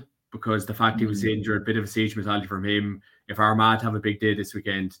O'Neill, because the fact he was injured, a bit of a siege mentality from him. If Armagh have a big day this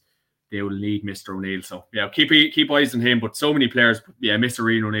weekend, they will need Mr. O'Neill. So yeah, keep eyes on him. But so many players, yeah, Mr.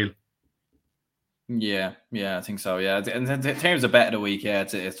 Rian O'Neill. Yeah, I think so. Yeah, and in terms of bet of the week, yeah,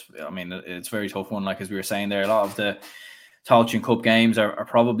 it's a very tough one. Like as we were saying there, a lot of the Tailteann Cup games are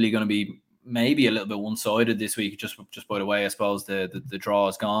probably going to be maybe a little bit one-sided this week. Just by the way, I suppose the draw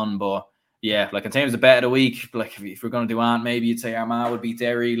is gone. But yeah, like in terms of bet of the week, like if we're going to do Ant, maybe you'd say Armagh would beat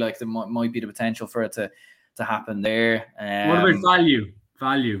Derry. Like there might be the potential for it to happen there. What about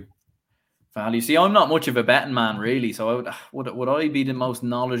value? See, I'm not much of a betting man, really. So would I be the most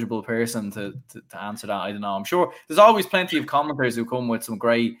knowledgeable person to answer that? I don't know. I'm sure there's always plenty of commenters who come with some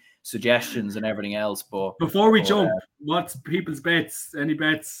great suggestions and everything else. But before we jump, what's people's bets? Any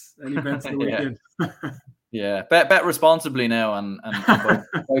bets in the weekend? Yeah, bet responsibly now, and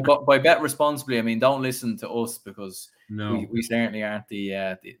by bet responsibly, I mean don't listen to us, because we certainly aren't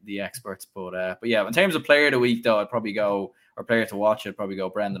the experts. But yeah, in terms of player of the week, though, I'd probably go, or player to watch, I'd probably go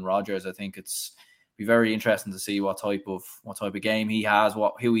Brendan Rodgers. I think it's be very interesting to see what type of game he has,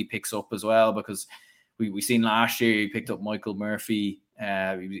 who he picks up as well, because we seen last year he picked up Michael Murphy.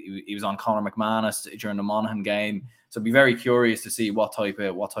 He was on Conor McManus during the Monaghan game, so I'd be very curious to see what type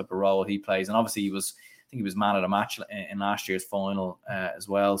of role he plays. And obviously he was man of the match in last year's final as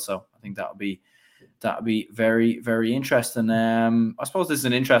well. So I think that would be very, very interesting. I suppose this is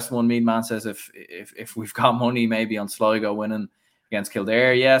an interesting one. Mead Man says if we've got money maybe on Sligo winning against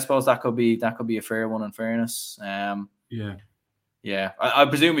Kildare, yeah, I suppose that could be a fair one, in fairness. Yeah. I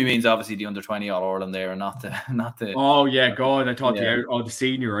presume he means obviously the under-20 All Ireland there, and not the. Oh yeah, God! I thought the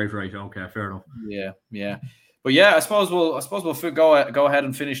senior. Right. Okay, fair enough. Yeah. But yeah, I suppose we'll go ahead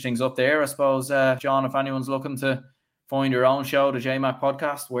and finish things up there. I suppose, John, if anyone's looking to find your own show, the JMac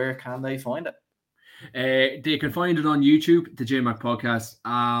Podcast, where can they find it? They can find it on YouTube, the JMac Podcast,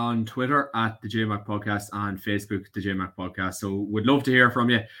 on Twitter at the JMac Podcast, and Facebook, the JMac Podcast. So we'd love to hear from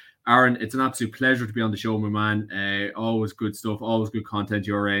you. Aaron, it's an absolute pleasure to be on the show, my man. Always good stuff, always good content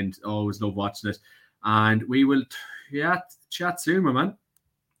your end. Always love watching it. And we will chat soon, my man.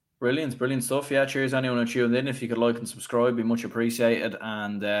 Brilliant stuff. Yeah, cheers anyone who tuned in. If you could like and subscribe, be much appreciated.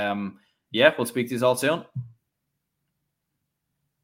 And we'll speak to you all soon.